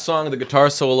 That song, the guitar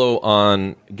solo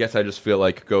on "Guess I Just Feel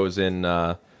Like" goes in,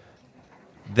 that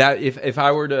if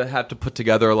I were to have to put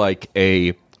together, like,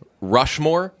 a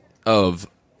Rushmore of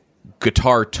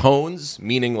guitar tones,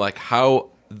 meaning, like, how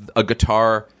a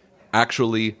guitar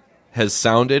actually has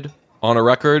sounded on a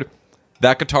record,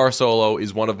 that guitar solo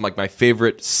is one of, like, my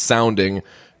favorite sounding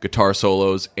guitar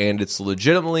solos, and it's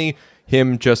legitimately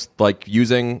him just like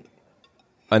using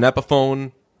an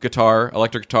Epiphone guitar,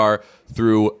 electric guitar,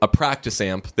 through a practice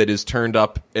amp that is turned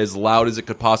up as loud as it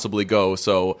could possibly go.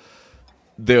 So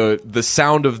the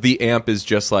sound of the amp is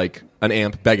just like an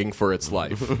amp begging for its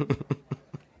life.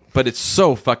 But it's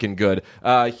so fucking good.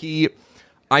 I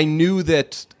knew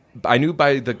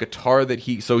by the guitar that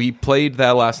he played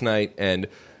that last night, and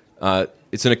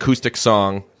it's an acoustic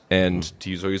song. And so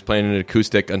he was playing an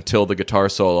acoustic until the guitar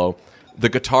solo. The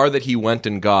guitar that he went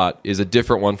and got is a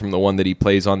different one from the one that he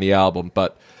plays on the album.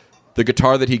 But the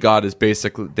guitar that he got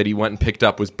that he went and picked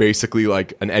up was basically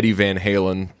like an Eddie Van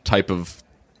Halen type of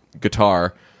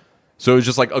guitar. So it was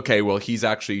just like, okay, well, he's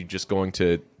actually just going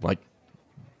to like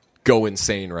go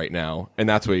insane right now. And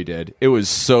that's what he did. It was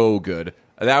so good.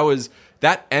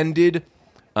 That ended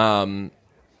one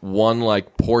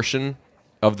like portion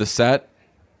of the set.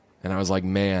 And I was like,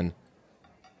 man,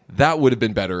 that would have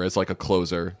been better as like a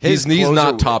closer. He's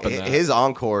not topping that. His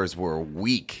encores were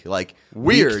weak, like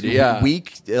weird,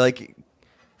 weak, like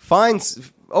fine,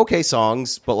 okay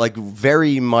songs, but like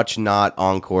very much not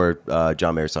encore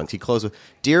John Mayer songs. He closed with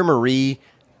 "Dear Marie"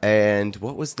 and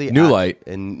what was the New Light?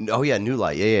 And New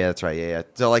Light. Yeah, that's right. Yeah.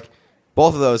 So like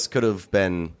both of those could have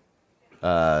been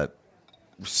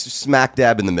smack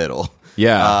dab in the middle.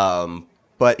 Yeah.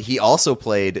 But he also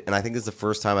played, and I think this is the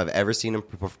first time I've ever seen him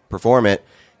perform it,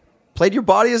 played "Your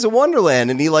Body is a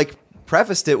Wonderland," and he like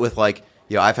prefaced it with like,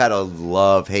 I've had a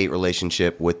love-hate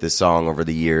relationship with this song over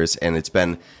the years, and it's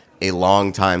been a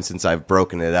long time since I've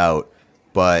broken it out.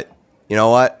 But you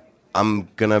know what? I'm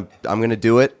gonna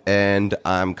do it, and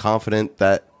I'm confident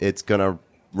that it's gonna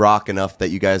rock enough that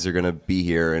you guys are gonna be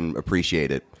here and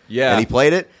appreciate it. Yeah. And he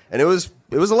played it, and it was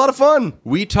a lot of fun.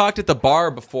 We talked at the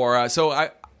bar before, so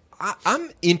I'm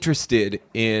interested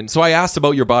in. So I asked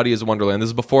about Your Body Is a Wonderland. This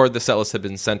is before the set list had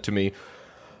been sent to me.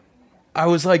 I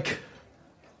was like,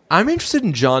 I'm interested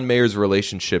in John Mayer's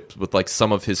relationship with like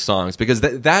some of his songs, because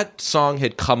that song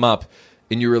had come up,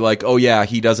 and you were like, oh yeah,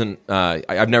 he doesn't.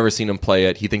 I've never seen him play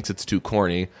it. He thinks it's too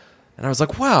corny, and I was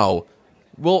like, wow.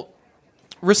 Well,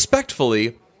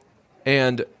 respectfully,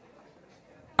 and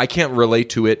I can't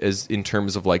relate to it as in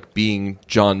terms of like being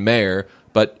John Mayer,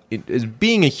 but as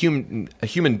being a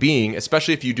human being,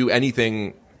 especially if you do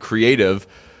anything creative,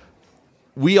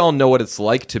 we all know what it's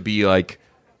like to be like,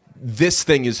 this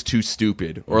thing is too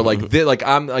stupid, or like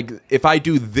I'm like, if I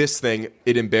do this thing,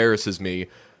 it embarrasses me.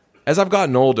 As I've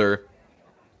gotten older,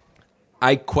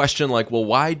 I question like, well,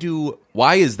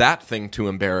 why is that thing too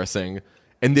embarrassing,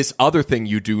 and this other thing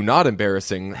you do not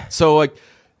embarrassing? So like,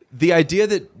 the idea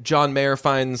that John Mayer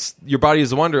finds Your Body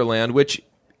Is a Wonderland, which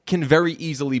can very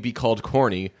easily be called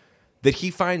corny, that he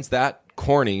finds that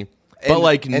corny, but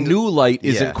like New Light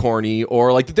isn't corny,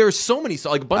 or like there's so many,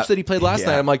 like a bunch that he played last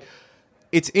night. I'm like,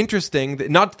 it's interesting that,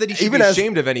 not that he should be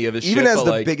ashamed of any of his shit. Even as but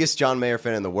the like, biggest John Mayer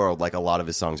fan in the world, like a lot of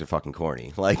his songs are fucking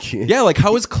corny. Like yeah, like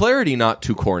how is Clarity not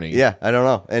too corny? Yeah, I don't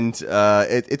know, and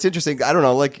it's interesting. I don't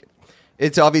know, like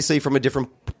it's obviously from a different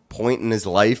point in his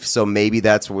life, so maybe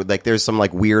that's where like there's some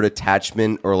like weird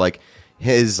attachment, or like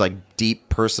his like deep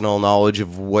personal knowledge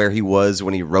of where he was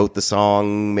when he wrote the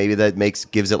song. Maybe that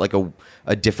gives it like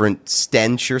a different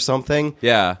stench or something.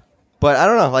 Yeah, but I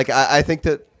don't know. Like I think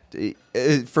that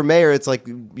for Mayer, it's like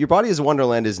Your Body Is a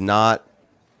Wonderland is not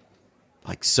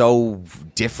like so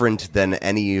different than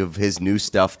any of his new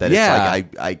stuff that it's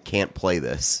like I can't play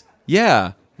this.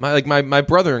 Yeah. My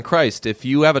brother in Christ, if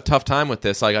you have a tough time with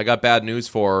this, like I got bad news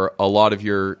for a lot of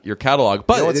your catalog.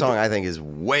 But you know what song I think is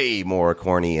way more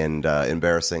corny and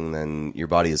embarrassing than Your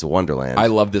Body Is a Wonderland? I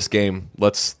love this game.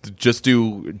 Let's just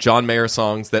do John Mayer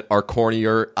songs that are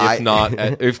cornier,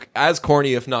 if as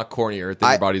corny, if not cornier than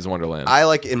Your Body Is a Wonderland. I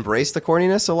like embrace the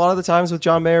corniness a lot of the times with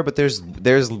John Mayer, but there's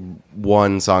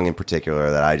one song in particular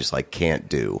that I just like can't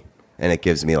do, and it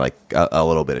gives me like a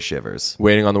little bit of shivers.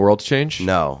 Waiting on the World to Change?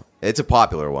 No. It's a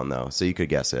popular one, though, so you could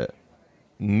guess it.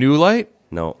 New Light?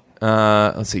 No.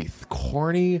 Let's see.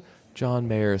 Corny John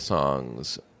Mayer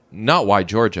songs. Not Why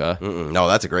Georgia. No,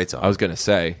 that's a great song. I was going to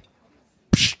say.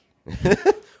 Let's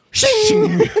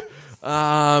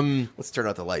turn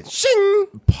out the lights. Shing!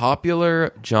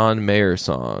 Popular John Mayer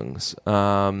songs.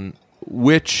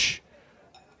 Which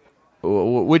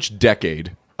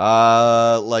decade?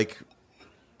 Like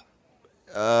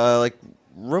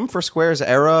Room for Squares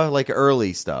era, like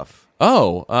early stuff.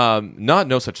 Oh, not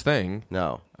No Such Thing.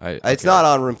 No. It's not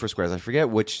on Room for Squares. I forget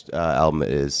which album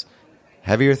it is.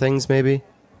 Heavier Things, maybe?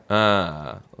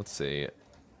 Let's see.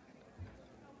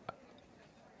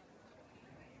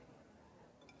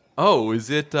 Oh, is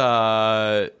it,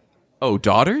 Daughters?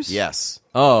 Yes.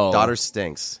 Oh. Daughters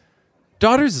stinks.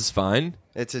 Daughters is fine.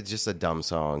 It's just a dumb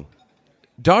song.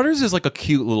 Daughters is like a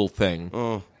cute little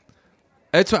thing.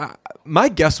 It's my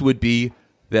guess would be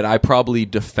that I probably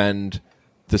defend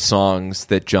the songs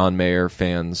that John Mayer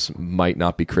fans might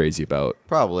not be crazy about.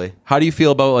 Probably. How do you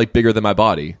feel about like Bigger Than My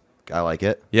Body? I like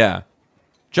it. Yeah.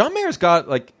 John Mayer's got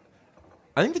like,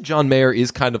 I think that John Mayer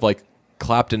is kind of like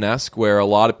Clapton-esque, where a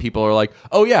lot of people are like,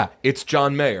 oh yeah, it's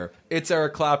John Mayer, it's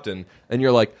Eric Clapton, and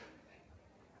you're like,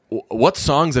 what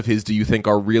songs of his do you think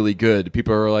are really good?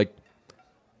 People are like,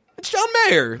 it's John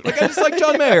Mayer. Like, I just like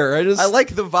John Mayer. I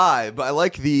like the vibe. I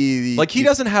like the like, he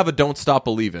doesn't have a Don't Stop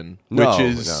Believin', which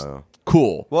is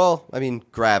cool. Well, I mean,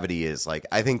 Gravity is like,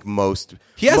 I think most...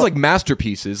 He has like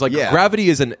masterpieces. Like, Gravity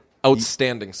is an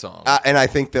outstanding song. And I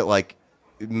think that like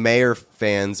Mayer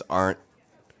fans aren't...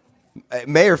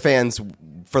 Mayer fans,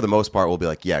 for the most part, will be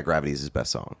like, yeah, Gravity is his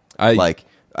best song. A lot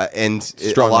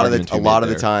of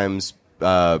the times,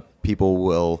 people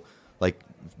will like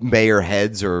Mayer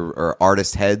heads or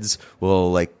artist heads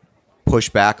will like push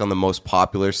back on the most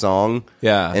popular song,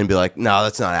 and be like, no,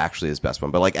 that's not actually his best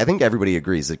one. But like, I think everybody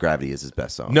agrees that Gravity is his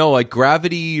best song. No, like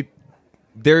Gravity,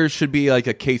 there should be like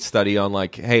a case study on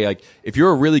like, hey, like if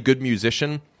you're a really good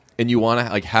musician and you want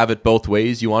to like have it both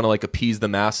ways, you want to like appease the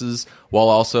masses while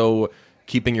also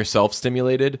keeping yourself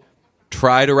stimulated,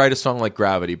 try to write a song like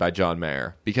Gravity by John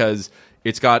Mayer, because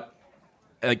it's got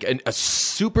like a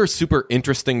super, super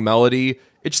interesting melody.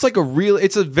 It's just like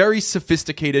it's a very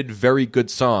sophisticated, very good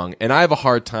song. And I have a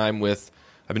hard time with,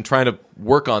 I've been trying to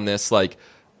work on this, like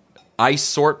I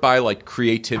sort by like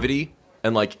creativity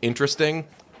and like interesting.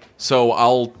 So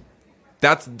I'll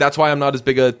that's why I'm not as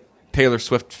big a Taylor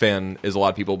Swift fan as a lot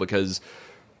of people, because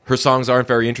her songs aren't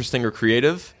very interesting or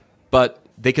creative, but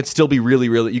they could still be really,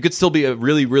 really. You could still be a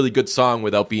really, really good song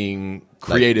without being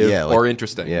creative or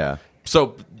interesting. Yeah.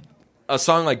 So a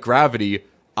song like Gravity,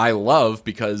 I love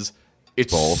because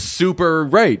it's super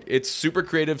right. It's super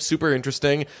creative, super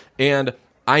interesting, and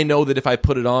I know that if I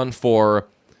put it on for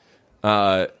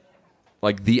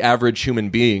like the average human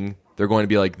being, they're going to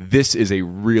be like, this is a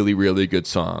really, really good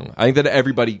song. I think that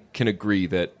everybody can agree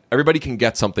that everybody can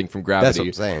get something from Gravity. That's what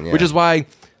I'm saying, yeah. Which is why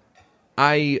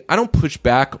I don't push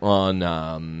back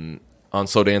on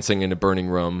Slow Dancing in a Burning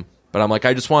Room, but I'm like,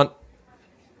 I just want,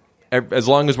 as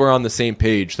long as we're on the same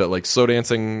page, that like Slow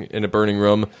Dancing in a Burning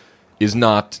Room is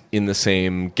not in the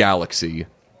same galaxy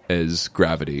as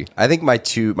Gravity. I think my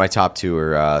top two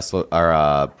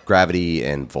are Gravity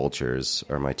and Vultures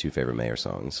are my two favorite Mayer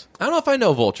songs. I don't know if I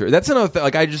know Vulture. That's another thing.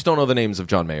 Like, I just don't know the names of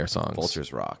John Mayer songs.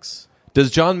 Vultures rocks.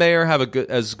 Does John Mayer have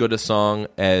as good a song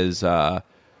as?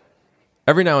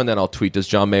 Every now and then I'll tweet. Does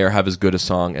John Mayer have as good a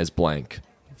song as blank?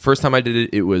 First time I did it,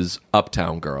 it was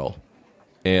Uptown Girl,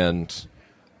 and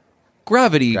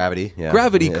Gravity. Yeah.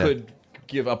 Gravity could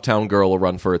give Uptown Girl a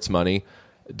run for its money.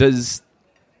 Gravity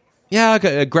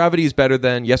is better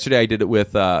than. Yesterday I did it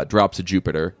with Drops of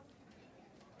Jupiter.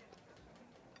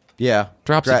 Yeah,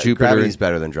 Drops of Jupiter. Gravity's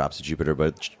better than Drops of Jupiter,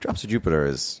 but Drops of Jupiter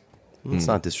is. Let's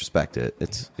not disrespect it.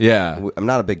 I'm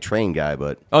not a big Train guy,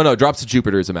 but oh no, Drops of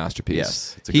Jupiter is a masterpiece.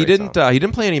 Yes, it's a he great didn't. song. He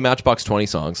didn't play any Matchbox 20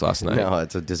 songs last night. No,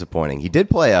 it's a disappointing. He did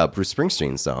play a Bruce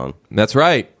Springsteen song. That's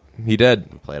right. He did.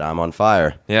 He played "I'm on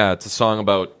Fire." Yeah, it's a song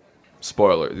about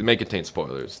spoilers. It may contain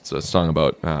spoilers. It's a song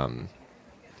about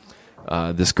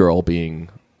this girl being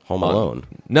Home Alone.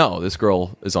 No, this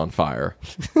girl is on fire.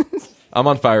 I'm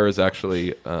on Fire is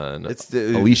actually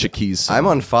Alicia Keys song. "I'm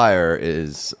on Fire"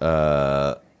 is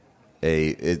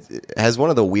it has one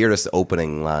of the weirdest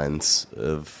opening lines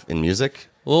in music.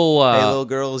 Hey, little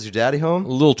girl, is your daddy home? A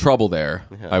little trouble there,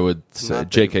 Yeah. I would say.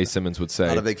 J.K. Simmons would say.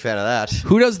 Not a big fan of that.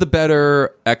 Who does the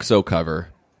better EXO cover,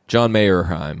 John Mayer or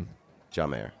Haim?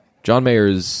 John Mayer. John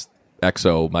Mayer's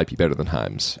EXO might be better than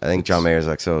Haim's. I think John Mayer's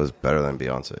EXO is better than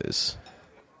Beyonce's.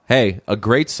 Hey, a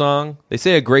great song. They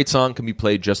say a great song can be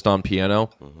played just on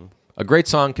piano. Mm-hmm. A great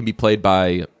song can be played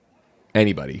by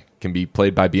anybody. Can be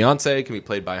played by Beyonce, can be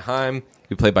played by Haim, can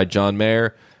be played by John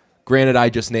Mayer. Granted, I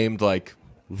just named like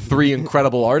 3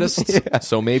 incredible artists,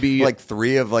 so maybe like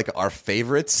 3 of like our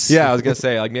favorites. Yeah, I was gonna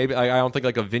say like maybe I don't think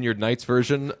like a Vineyard Nights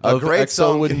version a of great EXO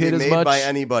song would can hit be as made much by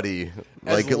anybody.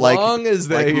 As long as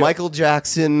they like Michael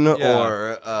Jackson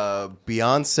or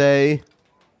Beyonce.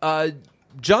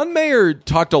 John Mayer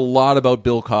talked a lot about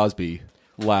Bill Cosby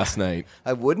last night.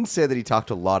 I wouldn't say that he talked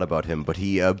a lot about him, but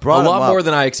he brought a lot him up. more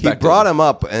than I expected. He brought him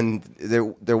up, and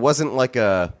there wasn't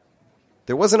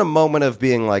a moment of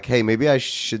being like, hey, maybe I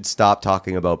should stop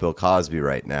talking about Bill Cosby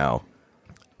right now.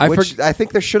 I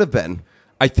think there should have been.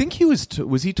 I think he was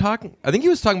talking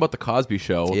about the Cosby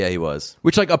Show. Yeah, he was.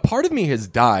 Which like a part of me has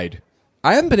died.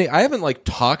 I haven't like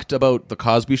talked about the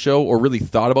Cosby Show or really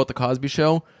thought about the Cosby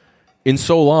Show in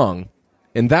so long,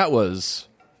 and that was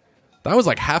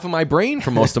like half of my brain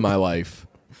for most of my life.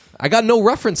 I got no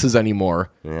references anymore.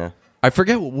 Yeah, I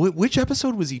forget which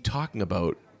episode was he talking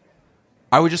about.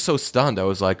 I was just so stunned. I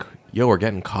was like, "Yo, we're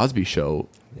getting Cosby Show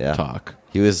talk."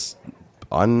 He was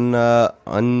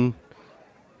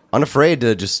unafraid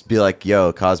to just be like,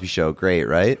 "Yo, Cosby Show, great,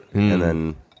 right?" And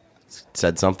then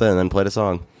said something and then played a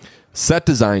song. Set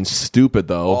design stupid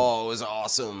though. Oh, it was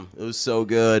awesome. It was so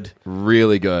good.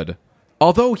 Really good.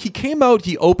 Although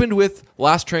he opened with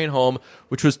Last Train Home,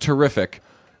 which was terrific,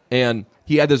 and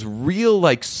he had this real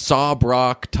like sob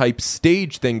rock type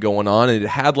stage thing going on, and it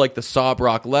had like the sob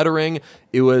rock lettering.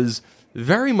 It was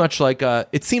very much like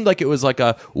it seemed like it was like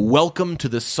a welcome to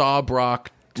the sob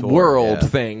rock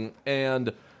world thing,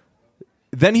 and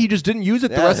then he just didn't use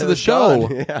it the rest of the show.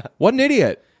 Yeah. What an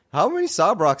idiot. How many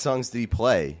sob rock songs did he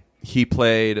play? He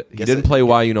didn't play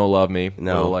Why You Know Love Me.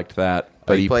 No. Would've liked that.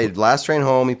 But he played Last Train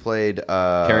Home. He played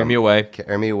Carry Me Away.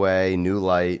 Carry Me Away, New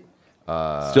Light.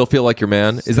 Still Feel Like Your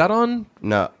Man. Is that on?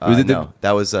 No, no.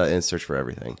 That was In Search for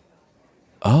Everything.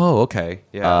 Oh, okay.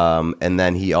 Yeah. And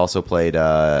then he also played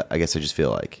I Guess I Just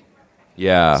Feel Like.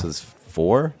 Yeah. So there's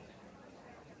 4?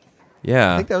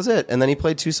 Yeah. I think that was it. And then he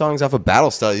played 2 songs off of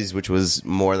Battle Studies, which was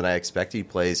more than I expected. He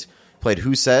played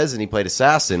Who Says, and he played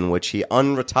Assassin, which he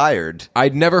unretired.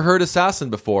 I'd never heard Assassin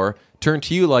before. Turned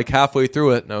to you like halfway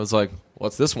through it, and I was like,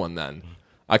 what's this one then?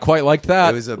 I quite liked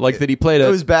that. That he played it.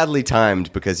 It was badly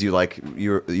timed because you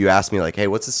asked me like, hey,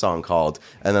 what's the song called?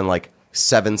 And then like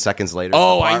 7 seconds later,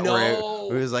 I know.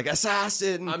 It was like,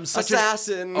 assassin,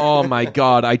 assassin. Oh my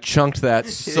god, I chunked that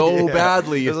so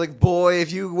badly. It was like, boy,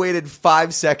 if you waited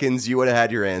 5 seconds, you would have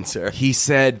had your answer. He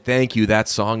said, "Thank you. That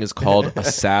song is called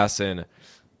Assassin."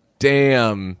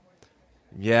 Damn.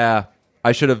 Yeah,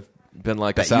 I should have been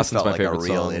like, Bet Assassin's you felt my like favorite a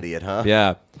real song. idiot, huh?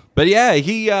 Yeah, but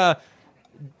yeah,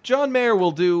 John Mayer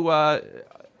will do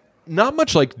not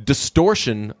much like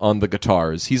distortion on the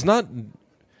guitars. He's not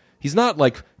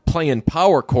like playing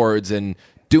power chords and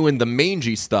doing the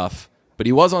mangy stuff, but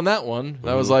he was on that one.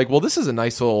 I was like, well, this is a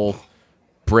nice little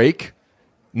break.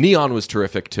 Neon was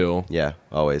terrific too. Yeah,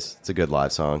 always. It's a good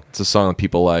live song. It's a song that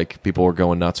people like. People were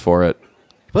going nuts for it.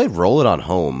 He played Roll It On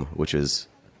Home, which is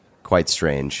quite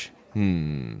strange.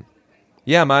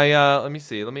 Yeah, my let me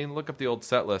see. Let me look up the old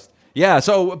set list. Yeah,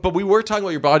 so but we were talking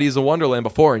about Your Body Is a Wonderland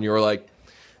before, and you were like,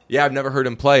 yeah, I've never heard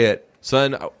him play it. So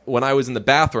then when I was in the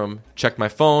bathroom, checked my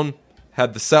phone,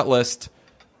 had the set list,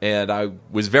 and I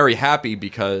was very happy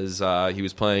because he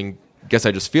was playing Guess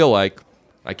I Just Feel Like.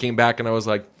 I came back and I was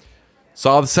like,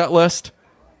 saw the set list.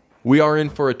 We are in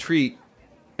for a treat.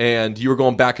 And you were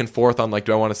going back and forth on like,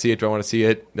 do I want to see it? Do I want to see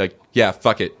it? Like, yeah,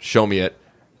 fuck it. Show me it.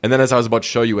 And then as I was about to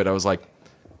show you it, I was like,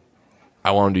 I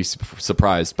want to be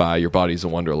surprised by Your Body's a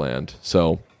Wonderland.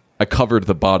 So I covered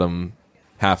the bottom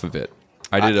half of it.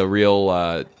 I did a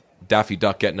real Daffy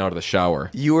Duck getting out of the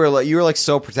shower. You were like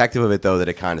so protective of it though that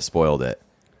it kind of spoiled it.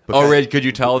 Oh, Red, could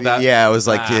you tell that? Yeah, it was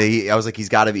like I was like,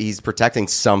 he's protecting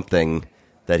something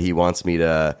that he wants me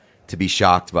to be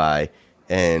shocked by,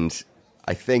 and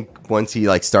I think once he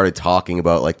like started talking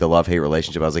about like the love-hate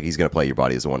relationship, I was like, he's gonna play Your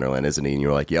Body Is a Wonderland, isn't he? And you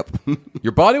were like, yep.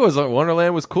 Your Body Was a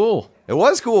Wonderland was cool. It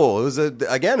was cool. It was it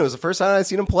was the first time I'd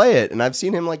seen him play it, and I've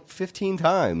seen him like 15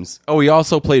 times. Oh, he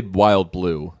also played Wild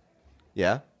Blue.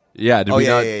 Yeah. Yeah. Did we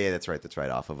not? Yeah. That's right.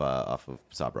 Off of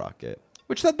Sob Rock. Yeah.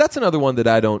 Which that's another one that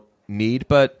I don't need,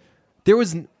 but there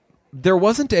wasn't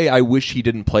a I wish he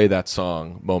didn't play that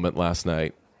song moment last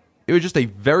night. It was just a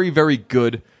very, very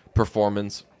good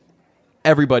performance.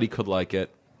 Everybody could like it.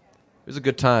 It was a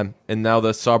good time. And now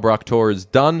the Sob Rock tour is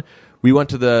done. We went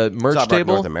to the merch Sob Rock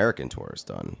table. North American tour is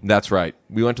done. That's right.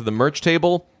 We went to the merch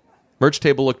table. Merch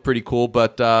table looked pretty cool,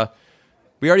 but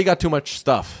we already got too much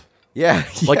stuff. Yeah.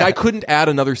 Like I couldn't add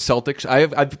another Celtics.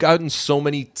 I've gotten so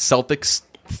many Celtics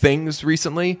things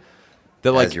recently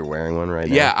that like As you're wearing one right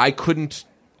now. yeah, I couldn't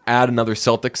add another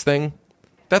Celtics thing.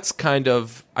 That's kind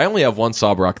of I only have one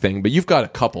Sob Rock thing, but you've got a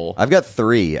couple. I've got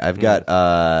 3. I've got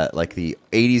like the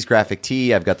 80s graphic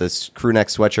tee. I've got this crew neck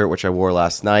sweatshirt, which I wore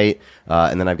last night.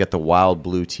 And then I've got the Wild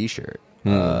Blue t-shirt.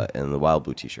 And the Wild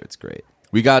Blue t-shirt's great.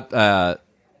 We got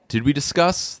did we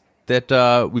discuss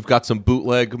that we've got some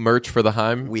bootleg merch for the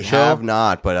Heim We show? have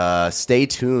not, but stay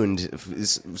tuned.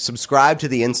 Subscribe to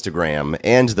the Instagram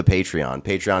and the Patreon.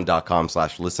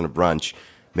 Patreon.com/listentobrunch.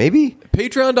 Maybe?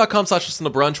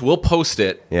 Patreon.com/listentobrunch. We'll post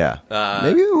it. Yeah.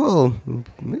 Maybe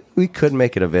we could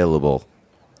make it available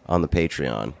on the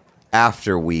Patreon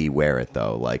after we wear it,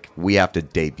 though. Like, we have to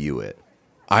debut it.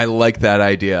 I like that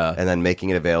idea. And then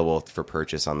making it available for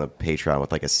purchase on the Patreon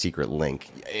with, like, a secret link.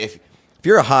 If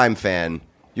you're a Heim fan,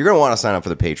 you're going to want to sign up for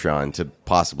the Patreon to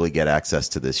possibly get access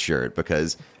to this shirt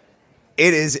because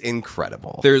it is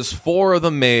incredible. There's 4 of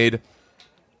them made.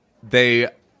 They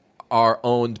are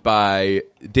owned by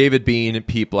David Bean,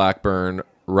 Pete Blackburn,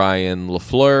 Ryan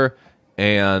LaFleur,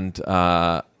 and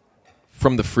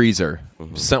From the Freezer.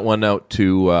 Sent one out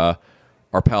to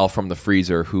our pal From the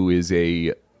Freezer, who is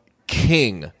a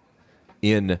king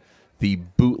in the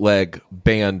bootleg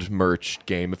band merch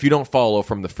game. If you don't follow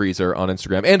From the Freezer on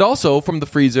Instagram, and also From the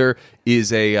Freezer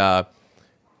is a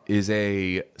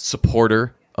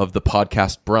supporter of the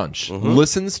podcast Brunch.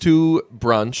 Listens to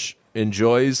Brunch,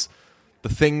 enjoys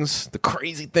the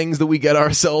crazy things that we get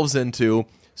ourselves into.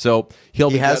 So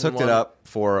he has hooked it up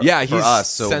for us.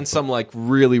 So sent some like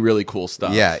really, really cool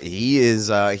stuff. Yeah, he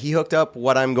is. He hooked up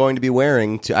what I'm going to be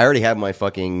wearing. I already have my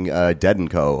fucking Dead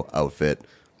 & Co. outfit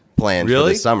planned for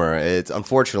this summer.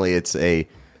 Unfortunately, it's a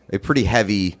pretty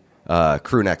heavy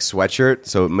crew neck sweatshirt,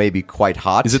 so it may be quite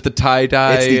hot. Is it the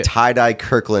tie-dye? It's the tie-dye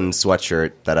Kirkland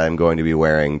sweatshirt that I'm going to be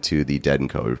wearing to the Dead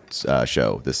 & Co.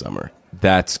 Show this summer.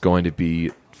 That's going to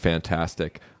be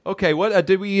fantastic. Okay, what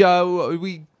did we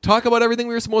talk about everything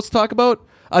we were supposed to talk about?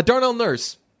 Darnell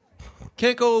Nurse.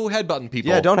 Can't go headbutting people.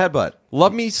 Yeah, don't headbutt.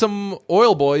 Love me some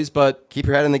oil boys, but Keep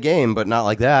your head in the game, but not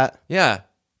like that. yeah.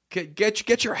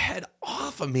 Get your head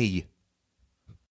off of me.